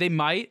necessarily, I mean,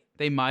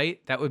 they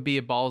might, that would be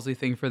a ballsy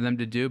thing for them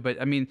to do.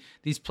 But I mean,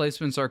 these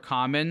placements are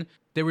common.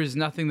 There was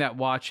nothing that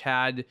watch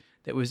had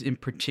that was in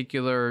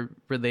particular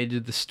related to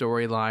the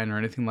storyline or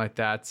anything like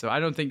that. So I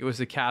don't think it was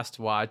a cast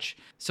watch.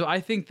 So I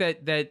think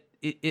that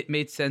it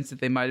made sense that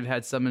they might have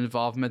had some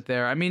involvement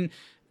there. I mean,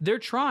 they're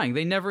trying.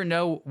 They never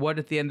know what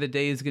at the end of the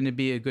day is going to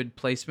be a good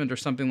placement or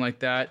something like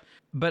that.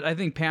 But I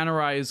think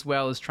Panerai as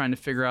well is trying to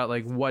figure out,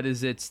 like, what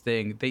is its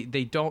thing.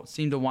 They don't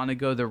seem to want to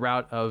go the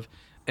route of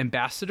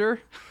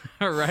ambassador,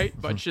 right?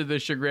 Much of the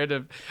chagrin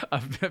of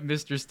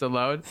Mr.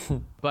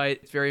 Stallone. But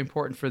it's very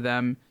important for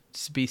them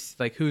to be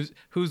like,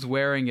 who's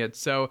wearing it.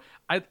 So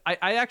I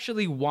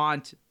actually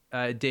want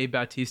Dave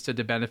Bautista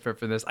to benefit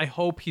from this. I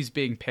hope he's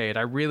being paid.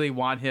 I really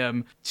want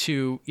him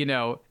to,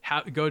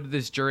 go to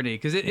this journey,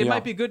 because it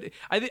might be good.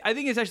 I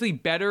think it's actually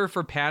better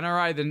for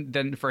Panerai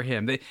than for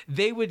him.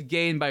 They would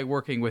gain by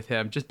working with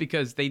him, just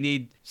because they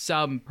need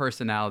some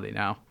personality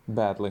now.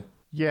 Badly.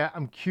 Yeah,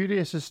 I'm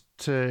curious as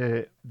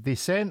to, they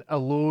sent a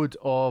load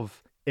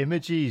of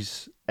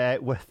images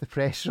with the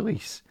press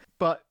release,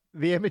 but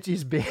the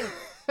images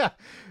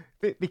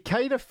they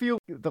kind of feel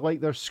like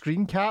they're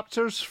screen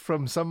captures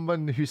from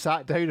someone who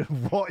sat down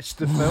and watched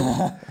the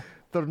film.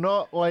 They're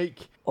not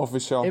like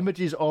official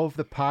images of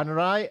the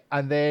Panerai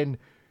and then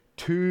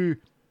two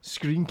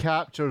screen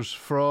captures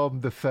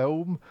from the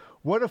film,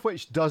 one of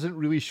which doesn't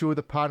really show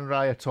the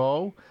Panerai at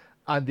all,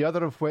 and the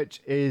other of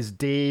which is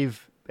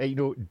Dave,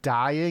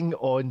 dying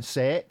on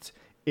set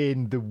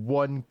in the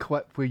one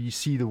clip where you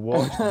see the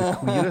watch the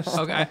clearest.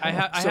 Okay,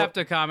 I have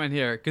to comment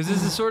here, because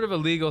this is sort of a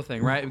legal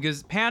thing, right?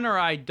 Because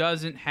Panerai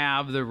doesn't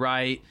have the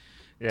right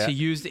to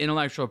use the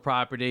intellectual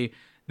property.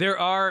 There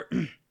are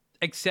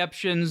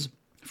exceptions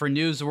for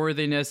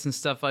newsworthiness and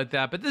stuff like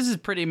that, but this is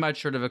pretty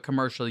much sort of a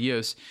commercial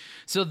use.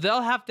 So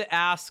they'll have to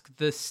ask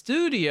the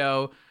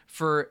studio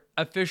for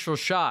official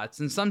shots,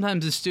 and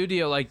sometimes the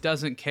studio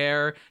doesn't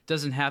care,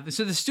 doesn't have.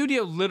 So the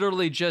studio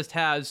literally just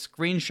has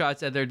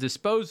screenshots at their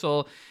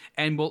disposal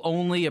and will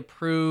only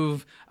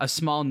approve a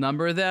small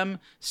number of them.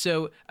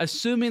 So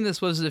assuming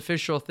this was an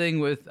official thing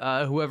with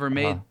whoever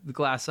made the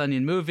Glass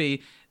Onion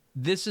movie,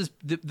 this is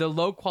the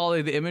low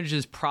quality of the image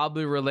is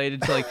probably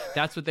related to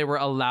that's what they were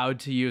allowed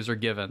to use or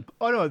given.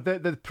 Oh no,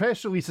 the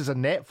press release is a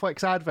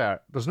Netflix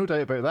advert. There's no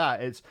doubt about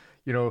that. It's,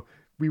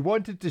 we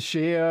wanted to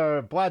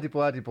share blah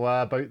blah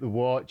blah about the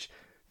watch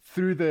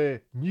through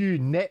the new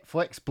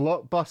Netflix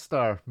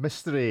blockbuster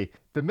Mystery.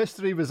 The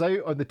Mystery was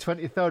out on the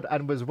 23rd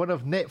and was one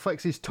of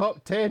Netflix's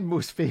top 10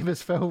 most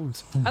famous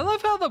films. I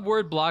love how the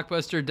word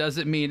blockbuster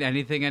doesn't mean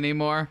anything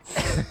anymore.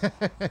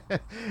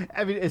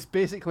 I mean, it's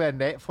basically a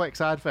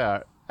Netflix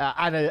advert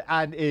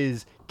and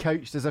is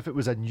couched as if it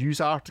was a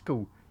news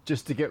article,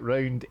 just to get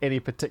round any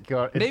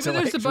particular Maybe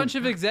there's a bunch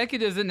of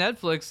executives at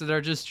Netflix that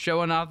are just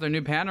showing off their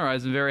new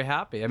Panerais and very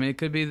happy. I mean, it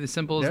could be as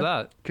simple as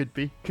that. Could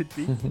be.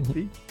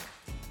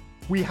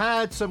 We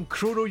had some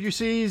chrono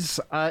uses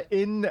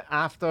in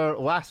after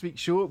last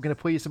week's show. I'm going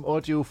to play you some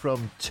audio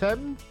from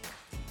Tim.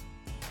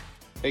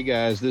 Hey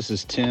guys, this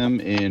is Tim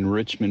in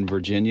Richmond,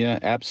 Virginia.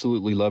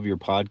 Absolutely love your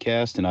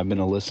podcast, and I've been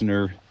a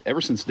listener ever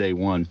since day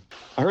one.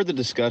 I heard the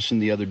discussion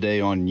the other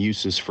day on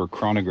uses for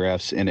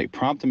chronographs, and it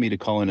prompted me to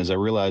call in as I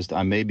realized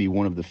I may be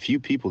one of the few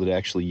people that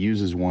actually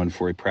uses one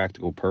for a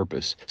practical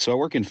purpose. So I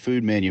work in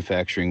food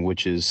manufacturing,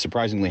 which is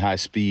surprisingly high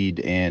speed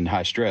and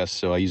high stress.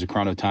 So I use a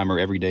chrono timer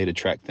every day to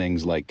track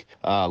things like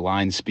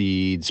line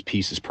speeds,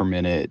 pieces per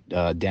minute,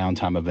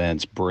 downtime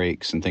events,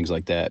 breaks, and things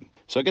like that.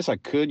 So I guess I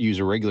could use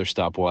a regular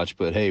stopwatch,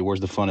 but hey, where's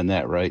the fun in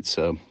that, right?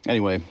 So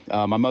anyway,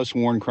 my most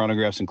worn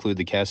chronographs include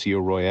the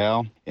Casio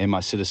Royale and my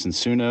Citizen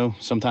Suno.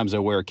 Sometimes I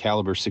wear a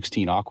Caliber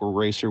 16 Aqua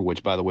Racer,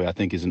 which, by the way, I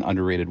think is an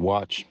underrated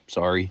watch.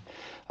 Sorry.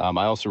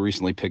 I also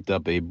recently picked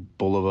up a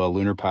Bulova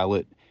Lunar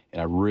Pilot,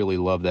 and I really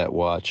love that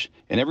watch.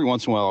 And every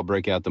once in a while, I'll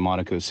break out the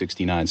Monaco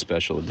 69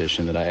 Special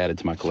Edition that I added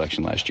to my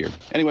collection last year.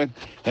 Anyway,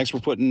 thanks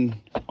for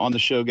putting on the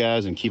show,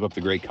 guys, and keep up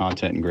the great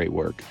content and great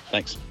work.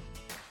 Thanks.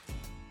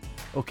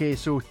 Okay,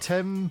 so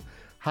Tim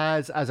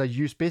has as a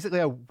use, basically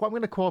what I'm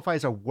going to qualify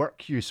as a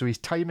work use. So he's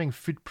timing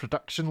food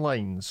production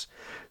lines.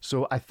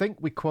 So I think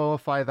we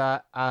qualify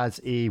that as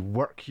a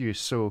work use.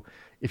 So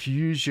if you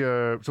use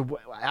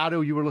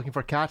Ariel, you were looking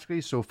for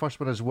categories. So first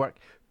one is work.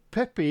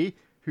 Pippi,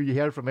 who you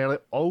heard from earlier,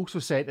 also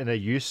sent in a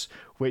use,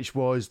 which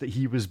was that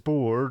he was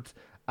bored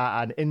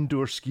at an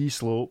indoor ski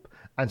slope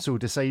and so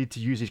decided to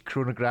use his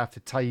chronograph to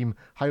time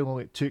how long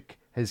it took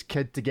his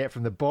kid to get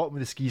from the bottom of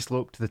the ski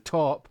slope to the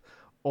top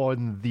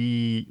on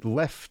the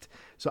lift.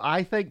 So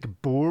I think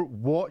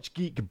watch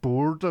geek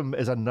boredom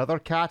is another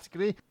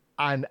category.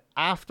 And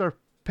after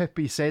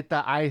Pippi said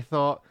that, I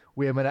thought,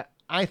 wait a minute,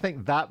 I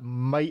think that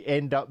might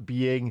end up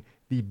being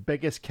the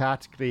biggest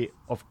category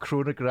of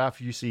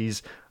chronograph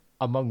uses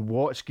among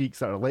watch geeks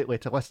that are likely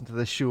to listen to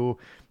this show.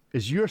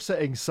 Is you're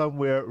sitting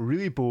somewhere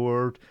really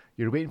bored,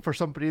 you're waiting for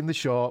somebody in the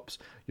shops,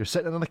 you're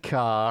sitting in the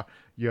car,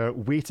 you're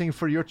waiting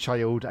for your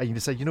child, and you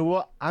decide, you know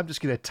what, I'm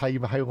just going to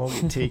time how long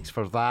it takes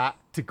for that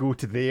to go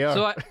to there.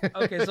 So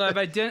I've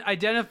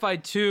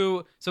identified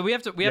two. So we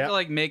have to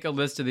like make a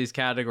list of these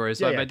categories.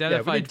 So I've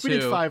identified two. We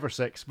did 5 or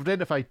 6. We've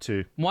identified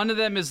 2. One of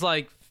them is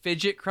like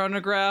fidget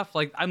chronograph.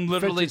 Like I'm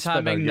literally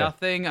timing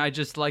nothing. I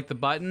just like the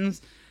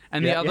buttons.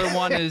 And the other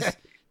one is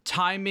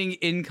timing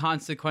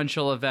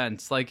inconsequential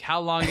events, like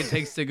how long it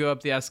takes to go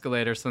up the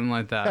escalator, something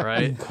like that,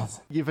 right?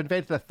 You've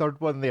invented a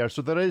third one there.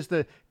 So there is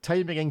the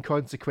timing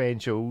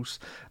inconsequentials.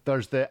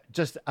 There's the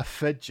just a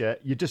fidget.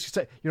 You're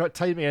not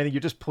timing anything.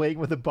 You're just playing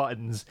with the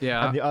buttons.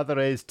 Yeah. And the other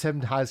is Tim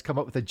has come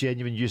up with a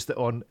genuine use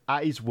that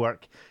at his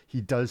work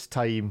he does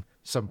time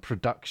some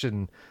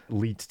production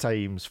lead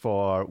times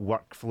for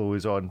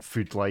workflows on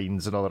food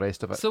lines and all the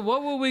rest of it. So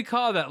what would we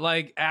call that?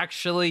 Like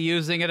actually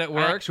using it at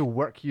work? Actual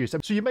work use.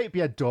 So you might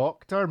be a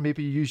doctor,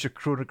 maybe you use your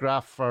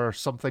chronograph for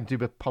something to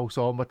do with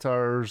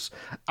pulsometers.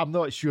 I'm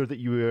not sure that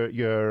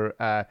your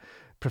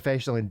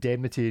professional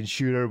indemnity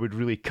insurer would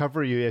really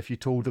cover you if you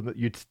told them that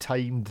you'd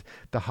timed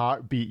the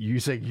heartbeat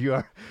using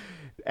your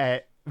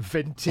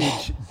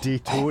vintage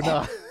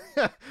Daytona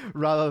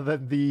rather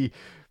than the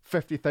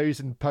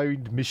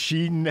 £50,000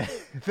 machine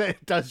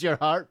that does your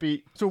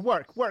heartbeat. So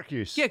work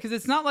use. Yeah, because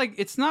it's not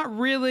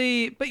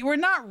really, but we're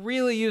not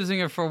really using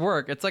it for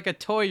work. It's like a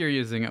toy you're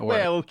using at work.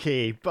 Well,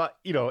 okay, but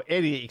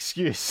any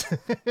excuse.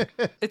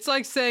 It's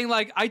like saying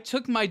like I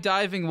took my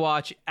diving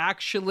watch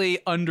actually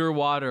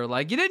underwater.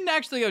 Like you didn't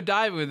actually go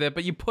diving with it,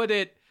 but you put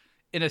it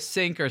in a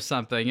sink or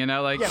something.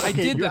 I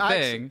did the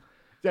thing.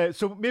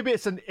 So maybe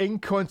it's an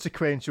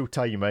inconsequential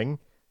timing,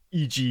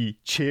 e.g.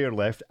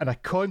 chairlift, and a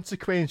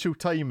consequential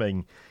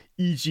timing,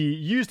 e.g.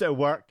 used it at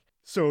work,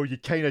 so you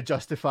kind of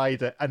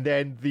justified it. And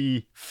then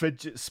the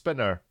fidget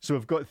spinner. So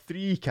we've got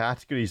 3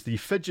 categories: the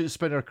fidget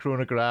spinner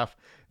chronograph,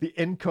 the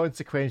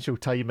inconsequential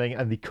timing,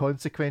 and the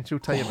consequential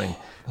timing.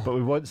 But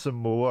we want some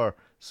more.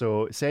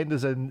 So send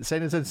us in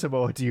some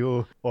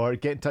audio or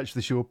get in touch with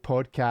the show,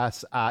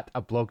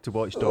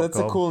 podcast@ablogtowatch.com. That's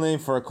a cool name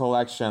for a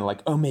collection,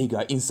 like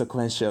Omega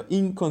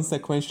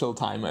Inconsequential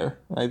Timer.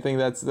 I think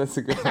that's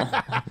a good one.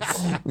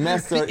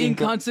 Master the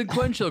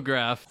inconsequential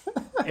graph.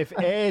 If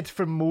Ed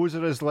from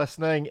Moser is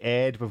listening,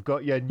 Ed, we've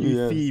got you a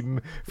new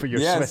theme for your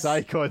Swiss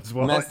Icons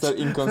watch. Master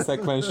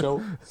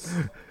Inconsequential.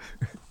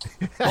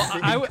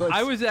 Well,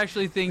 I was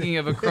actually thinking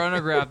of a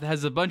chronograph that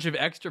has a bunch of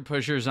extra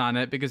pushers on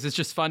it because it's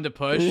just fun to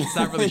push. It's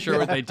not really sure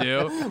what they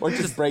do. Or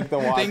just break the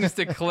watch. Things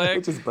to click.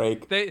 Or just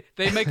break. They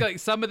make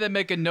some of them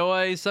make a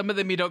noise. Some of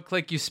them you don't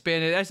click, you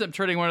spin it. It ends up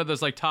turning one of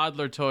those like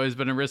toddler toys,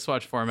 but in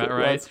wristwatch format,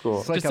 right? That's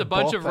cool. It's like just a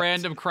bunch of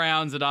random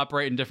crowns that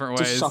operate in different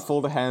ways. Just shuffle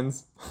the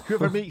hands.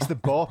 Whoever makes the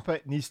bop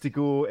it needs to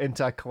go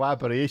into a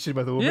collaboration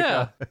with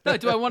Omega. Yeah. No,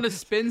 do I want to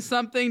spin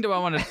something? Do I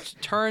want to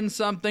turn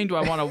something? Do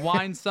I want to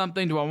wind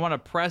something? Do I want to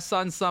press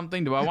on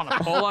something? Do I want to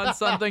pull on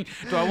something?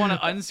 Do I want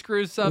to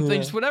unscrew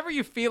something? Just whatever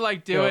you feel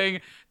like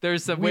doing,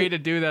 there's a way to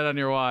do that on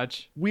your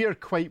watch. We are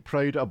quite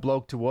proud at A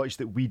Blog to Watch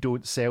that we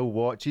don't sell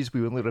watches,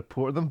 we only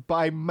report them, but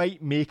I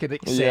might make an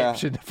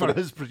exception for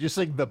us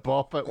producing the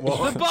Bop It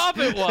watch. The Bop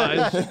It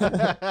watch!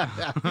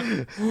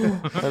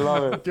 I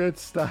love it. Good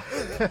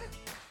stuff.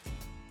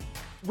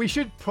 We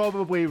should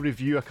probably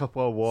review a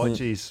couple of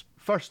watches.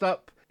 First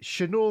up,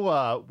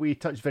 Shinoa. We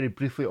touched very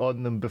briefly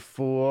on them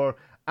before.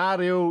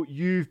 Ariel,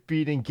 you've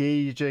been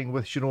engaging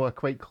with Shinoa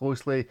quite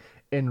closely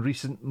in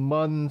recent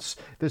months.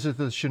 This is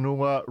the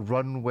Shinoa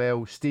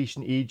Runwell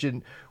Station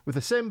Agent with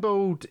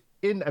assembled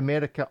in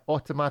America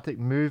automatic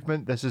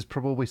movement. This is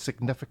probably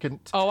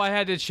significant. Oh, I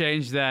had to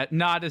change that.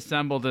 Not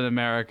assembled in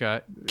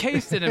America.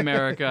 Cased in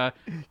America.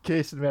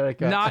 Cased in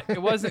America.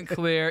 It wasn't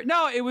clear.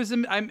 No, it was.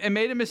 I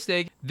made a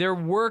mistake. They're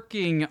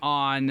working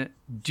on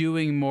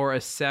doing more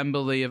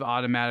assembly of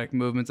automatic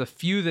movements. A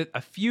few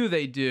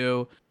they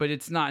do, but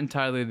it's not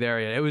entirely there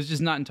yet. It was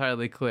just not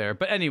entirely clear.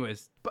 But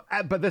anyways.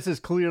 But this is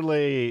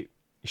clearly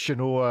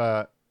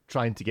Shinoa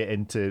trying to get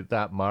into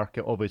that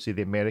market. Obviously,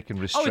 the American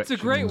restrictions. Oh, it's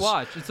a great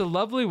watch. It's a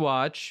lovely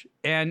watch,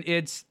 and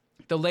it's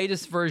the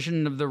latest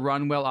version of the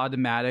Runwell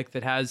automatic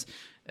that has,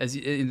 as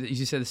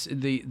you said,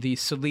 the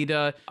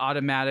Solida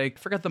automatic.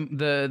 Forgot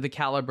the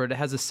caliber. It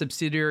has a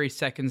subsidiary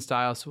second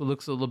style, so it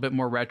looks a little bit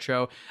more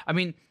retro. I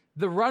mean,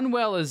 the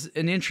Runwell is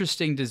an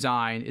interesting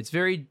design. It's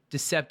very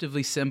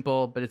deceptively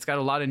simple, but it's got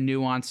a lot of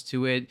nuance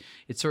to it.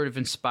 It's sort of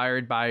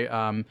inspired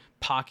by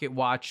pocket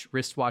watch,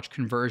 wristwatch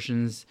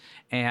conversions,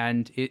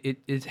 and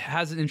it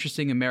has an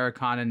interesting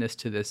Americana-ness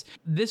to this.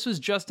 This was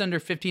just under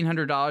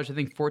 $1,500, I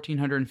think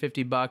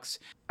 $1,450.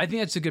 I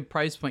think that's a good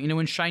price point. You know,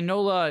 when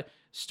Shinola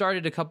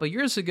started a couple of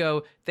years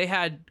ago, they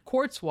had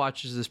quartz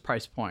watches at this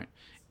price point.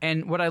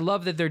 And what I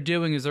love that they're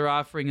doing is they're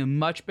offering a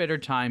much better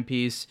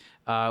timepiece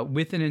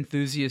with an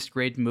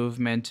enthusiast-grade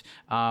movement,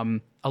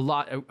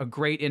 a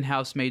great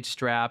in-house made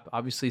strap,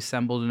 obviously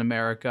assembled in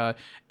America,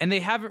 and they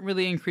haven't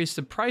really increased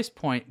the price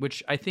point,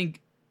 which I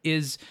think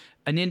is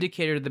an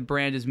indicator that the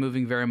brand is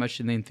moving very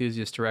much in the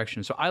enthusiast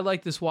direction. So I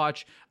like this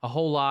watch a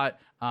whole lot.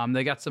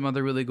 They got some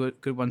other really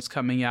good ones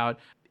coming out.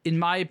 In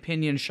my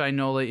opinion,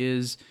 Shinola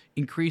is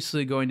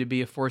increasingly going to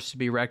be a force to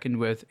be reckoned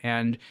with,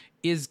 and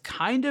is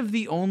kind of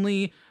the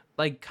only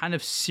kind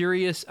of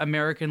serious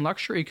American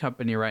luxury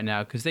company right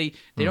now, because they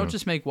don't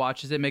just make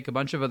watches, they make a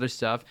bunch of other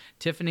stuff.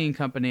 Tiffany &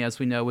 Company, as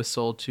we know, was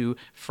sold to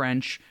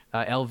French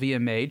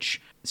LVMH.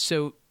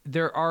 So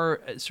there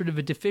are sort of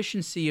a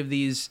deficiency of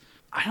these,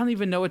 I don't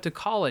even know what to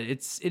call it.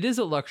 It is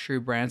a luxury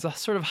brand. It's a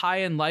sort of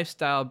high-end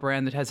lifestyle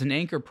brand that has an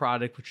anchor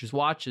product, which is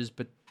watches,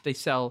 but they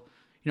sell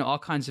all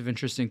kinds of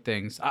interesting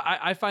things.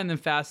 I find them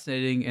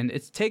fascinating, and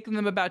it's taken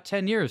them about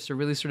 10 years to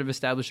really sort of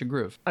establish a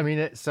groove. I mean,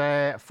 it's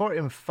a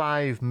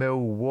 45mm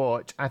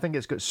watch. I think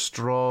it's got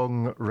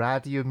strong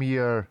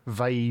Radiomir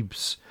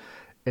vibes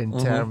in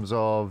terms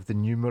of the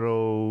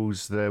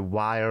numerals, the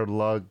wire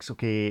lugs.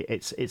 Okay,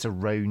 it's a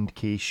round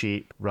K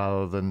shape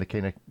rather than the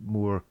kind of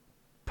more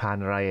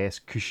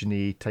Panerai-esque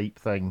cushiony type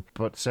thing,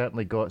 but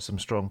certainly got some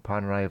strong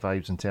Panerai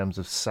vibes in terms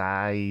of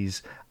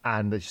size.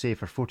 And as you say,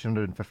 for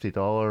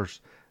 $1,450,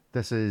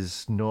 this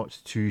is not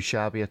too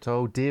shabby at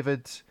all.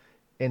 David,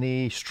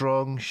 any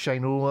strong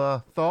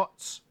Shinola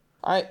thoughts?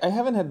 I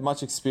haven't had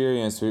much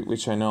experience with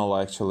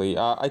Shinola, actually.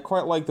 I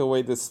quite like the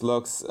way this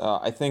looks.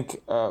 I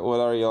think what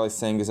Ariel is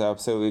saying is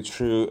absolutely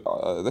true.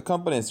 The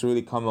company has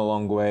really come a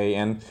long way,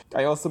 and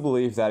I also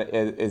believe that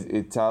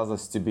it tells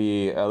us to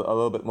be a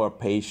little bit more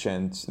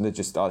patient, not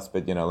just us,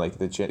 but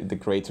the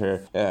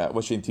greater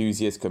watch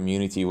enthusiast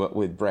community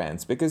with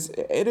brands, because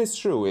it is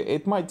true.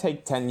 It might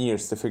take 10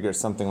 years to figure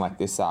something like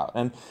this out,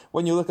 and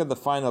when you look at the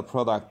final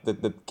product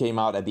that came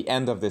out at the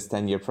end of this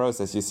 10-year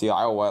process, you see,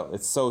 oh well,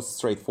 it's so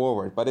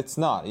straightforward, but it's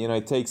not.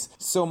 It takes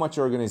so much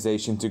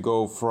organization to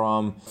go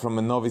from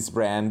a novice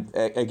brand,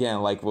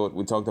 again, like what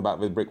we talked about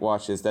with brick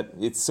watches, that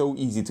it's so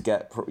easy to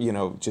get,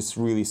 just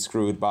really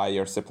screwed by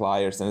your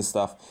suppliers and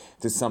stuff,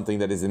 to something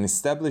that is an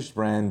established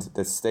brand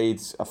that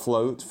stayed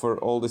afloat for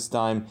all this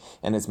time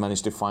and has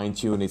managed to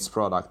fine-tune its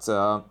product.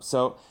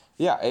 So,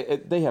 yeah,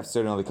 they have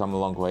certainly come a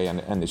long way,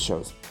 and it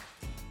shows.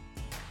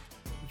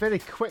 Very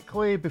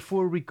quickly,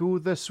 before we go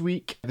this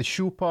week, the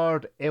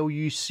Chopard,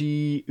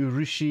 LUC,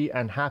 Urushi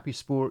and Happy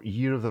Sport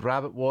Year of the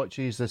Rabbit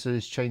watches. This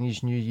is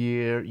Chinese New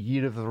Year,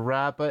 Year of the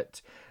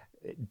Rabbit.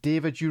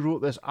 David, you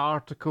wrote this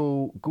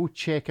article. Go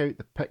check out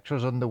the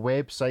pictures on the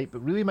website.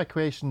 But really my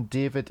question,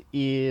 David,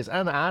 is,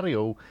 and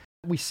Ariel,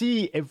 we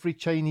see every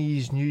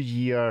Chinese New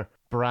Year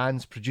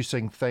brands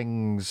producing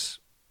things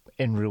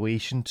in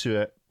relation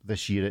to it.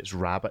 This year it's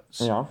rabbits.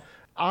 Yeah.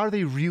 Are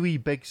they really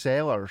big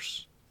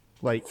sellers?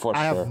 I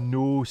have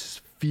no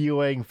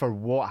feeling for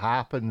what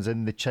happens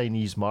in the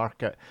Chinese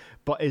market,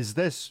 but does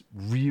this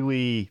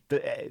really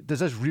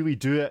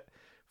do it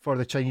for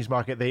the Chinese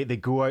market? They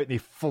go out and they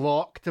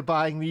flock to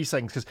buying these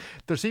things, because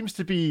there seems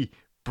to be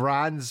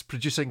brands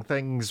producing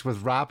things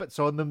with rabbits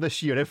on them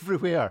this year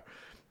everywhere.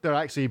 They're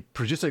actually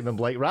producing them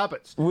like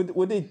rabbits.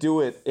 Would they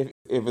do it if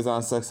it was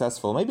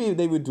unsuccessful? Maybe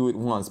they would do it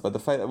once, but the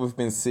fact that we've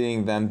been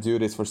seeing them do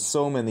this for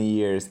so many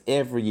years,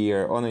 every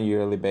year, on a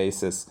yearly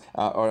basis,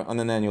 or on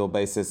an annual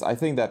basis, I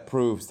think that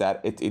proves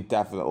that it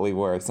definitely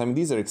works. I mean,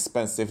 these are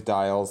expensive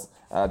dials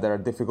that are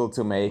difficult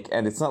to make,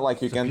 and it's not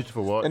like you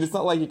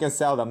can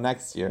sell them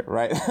next year,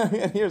 right?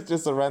 And here's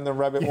just a random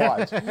rabbit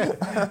watch. I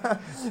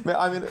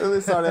mean,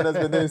 Ulyssarnet has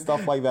been doing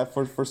stuff like that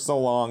for so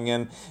long,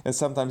 and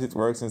sometimes it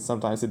works and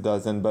sometimes it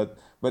doesn't, but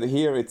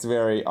here it's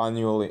very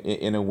annual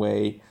in a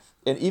way.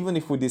 And even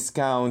if we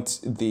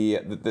discount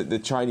the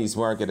Chinese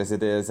market as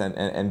it is,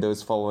 and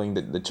those following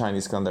the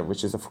Chinese calendar,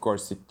 which is of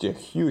course a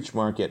huge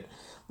market,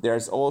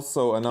 there's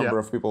also a number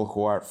of people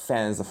who are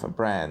fans of a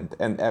brand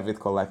and avid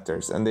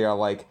collectors, and they are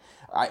like,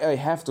 I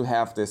have to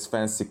have this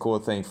fancy cool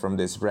thing from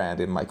this brand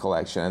in my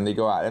collection, and they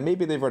go out, and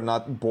maybe they were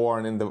not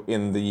born in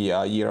the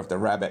year of the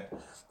rabbit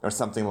or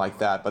something like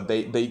that, but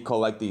they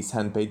collect these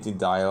hand painted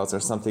dials or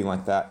something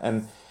like that,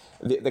 and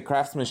the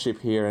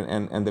craftsmanship here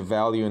and the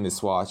value in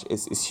this watch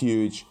is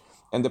huge,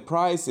 and the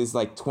price is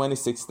like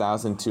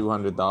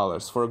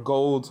 $26,200 for a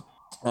gold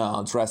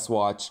dress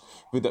watch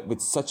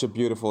with such a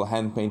beautiful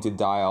hand painted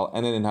dial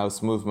and an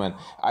in-house movement.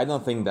 I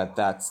don't think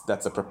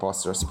that's a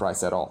preposterous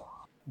price at all.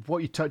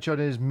 What you touch on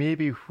is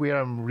maybe where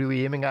I'm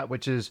really aiming at,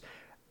 which is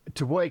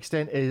to what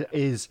extent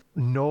is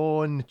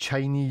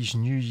non-Chinese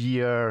New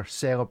Year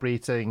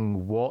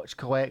celebrating watch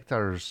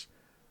collectors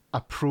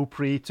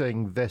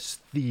appropriating this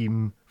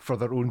theme for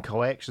their own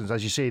collections?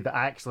 As you say, that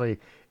actually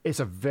it's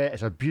a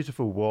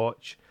beautiful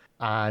watch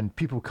and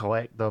people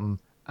collect them,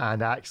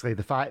 and actually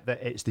the fact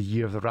that it's the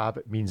year of the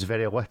rabbit means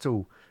very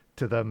little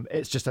to them.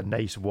 It's just a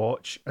nice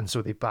watch, and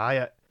so they buy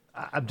it.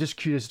 I'm just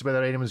curious as to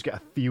whether anyone's got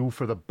a feel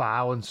for the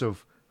balance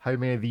of how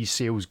many of these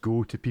sales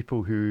go to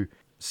people who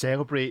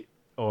celebrate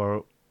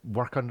or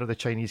work under the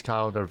Chinese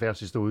calendar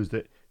versus those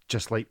that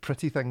just like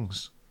pretty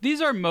things.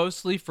 These are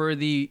mostly for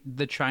the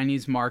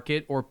Chinese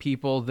market, or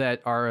people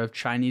that are of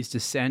Chinese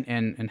descent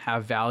and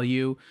have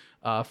value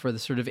for the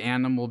sort of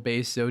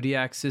animal-based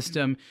zodiac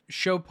system.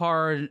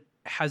 Chopard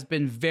has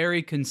been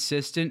very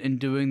consistent in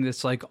doing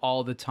this like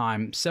all the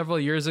time. Several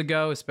years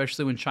ago,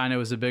 especially when China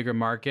was a bigger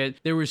market,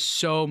 there was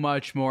so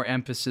much more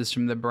emphasis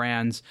from the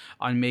brands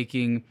on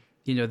making,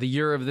 you know, the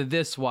year of the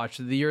this watch,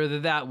 the year of the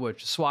that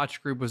watch.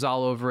 Swatch Group was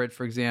all over it,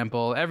 for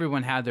example.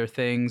 Everyone had their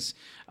things.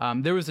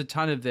 There was a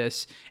ton of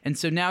this. And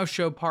so now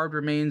Chopard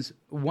remains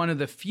one of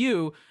the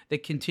few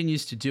that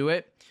continues to do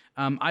it.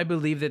 I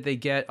believe that they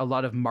get a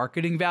lot of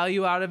marketing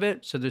value out of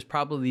it. So there's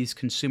probably these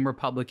consumer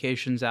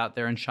publications out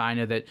there in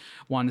China that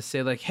want to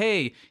say like,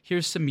 hey,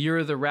 here's some Year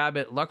of the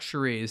Rabbit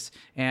luxuries.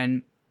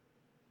 And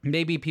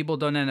maybe people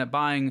don't end up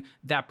buying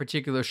that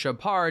particular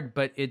Chopard,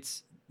 but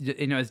it's,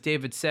 you know, as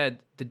David said,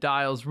 the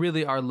dials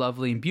really are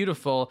lovely and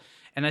beautiful.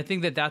 And I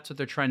think that that's what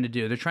they're trying to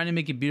do. They're trying to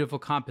make a beautiful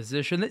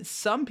composition that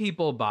some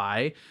people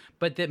buy,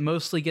 but that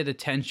mostly get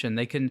attention.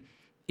 They can,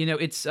 you know,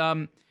 it's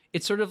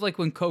sort of like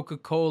when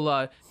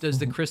Coca-Cola does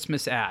the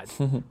Christmas ad,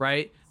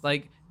 right?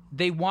 Like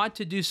they want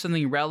to do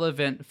something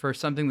relevant for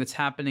something that's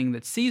happening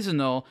that's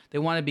seasonal. They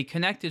want to be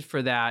connected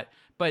for that,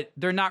 but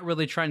they're not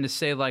really trying to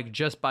say like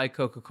just buy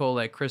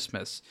Coca-Cola at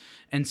Christmas.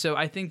 And so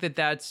I think that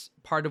that's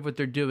part of what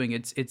they're doing.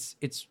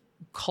 It's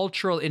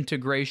cultural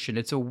integration.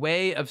 It's a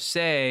way of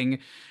saying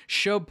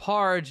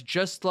Chopard,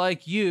 just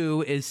like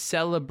you, is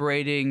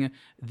celebrating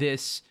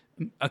this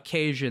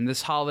occasion,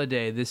 this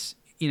holiday, this,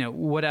 you know,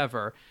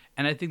 whatever.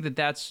 And I think that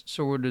that's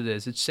sort of what it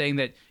is. It's saying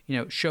that, you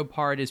know,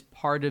 Chopard is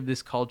part of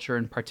this culture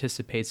and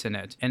participates in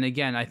it. And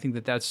again, I think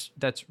that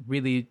that's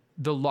really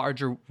the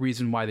larger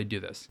reason why they do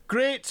this.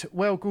 Great.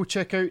 Well, go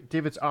check out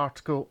David's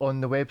article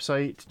on the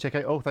website. Check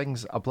out all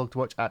things A Blog to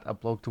Watch at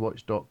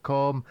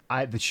ablogtowatch.com.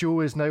 The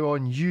show is now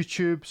on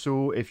YouTube,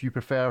 so if you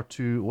prefer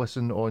to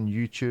listen on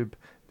YouTube,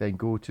 then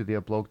go to the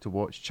A Blog to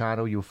Watch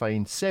channel. You'll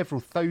find several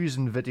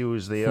thousand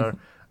videos there.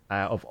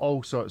 Of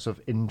all sorts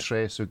of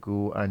interest, so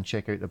go and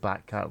check out the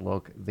back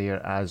catalogue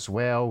there as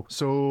well.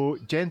 So,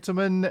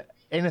 gentlemen,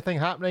 anything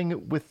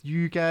happening with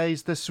you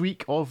guys this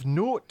week of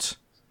note?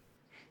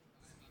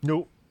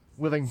 Nope.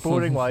 Living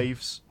boring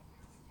lives.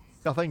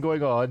 Nothing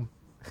going on.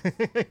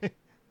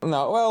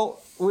 No,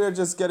 well, we are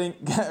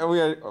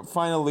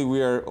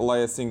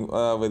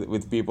liaising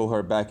with people who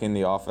are back in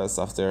the office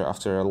after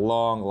a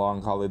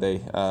long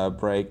holiday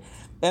break,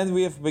 and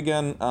we have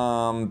begun.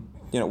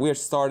 We are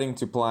starting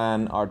to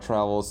plan our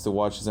travels to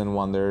Watches and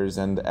Wonders,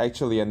 and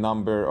actually a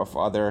number of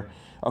other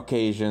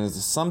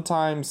occasions,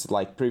 sometimes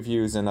like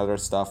previews and other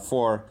stuff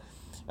for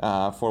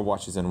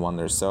Watches and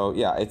Wonders. So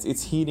yeah,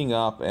 it's heating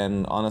up,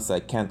 and honestly,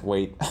 I can't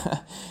wait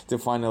to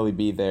finally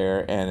be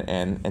there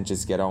and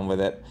just get on with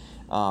it.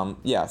 So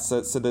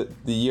the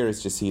year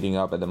is just heating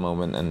up at the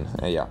moment, and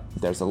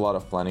there's a lot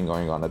of planning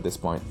going on at this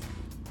point.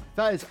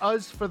 That is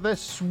us for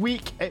this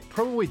week. It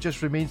probably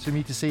just remains for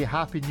me to say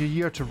Happy New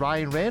Year to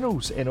Ryan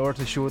Reynolds in order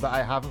to show that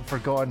I haven't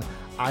forgotten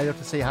either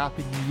to say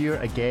Happy New Year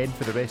again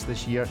for the rest of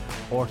this year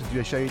or to do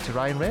a shout out to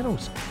Ryan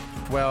Reynolds.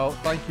 Well,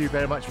 thank you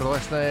very much for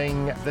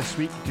listening this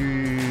week.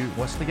 Do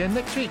listen again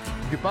next week.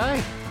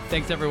 Goodbye.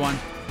 Thanks, everyone.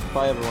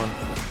 Bye, everyone.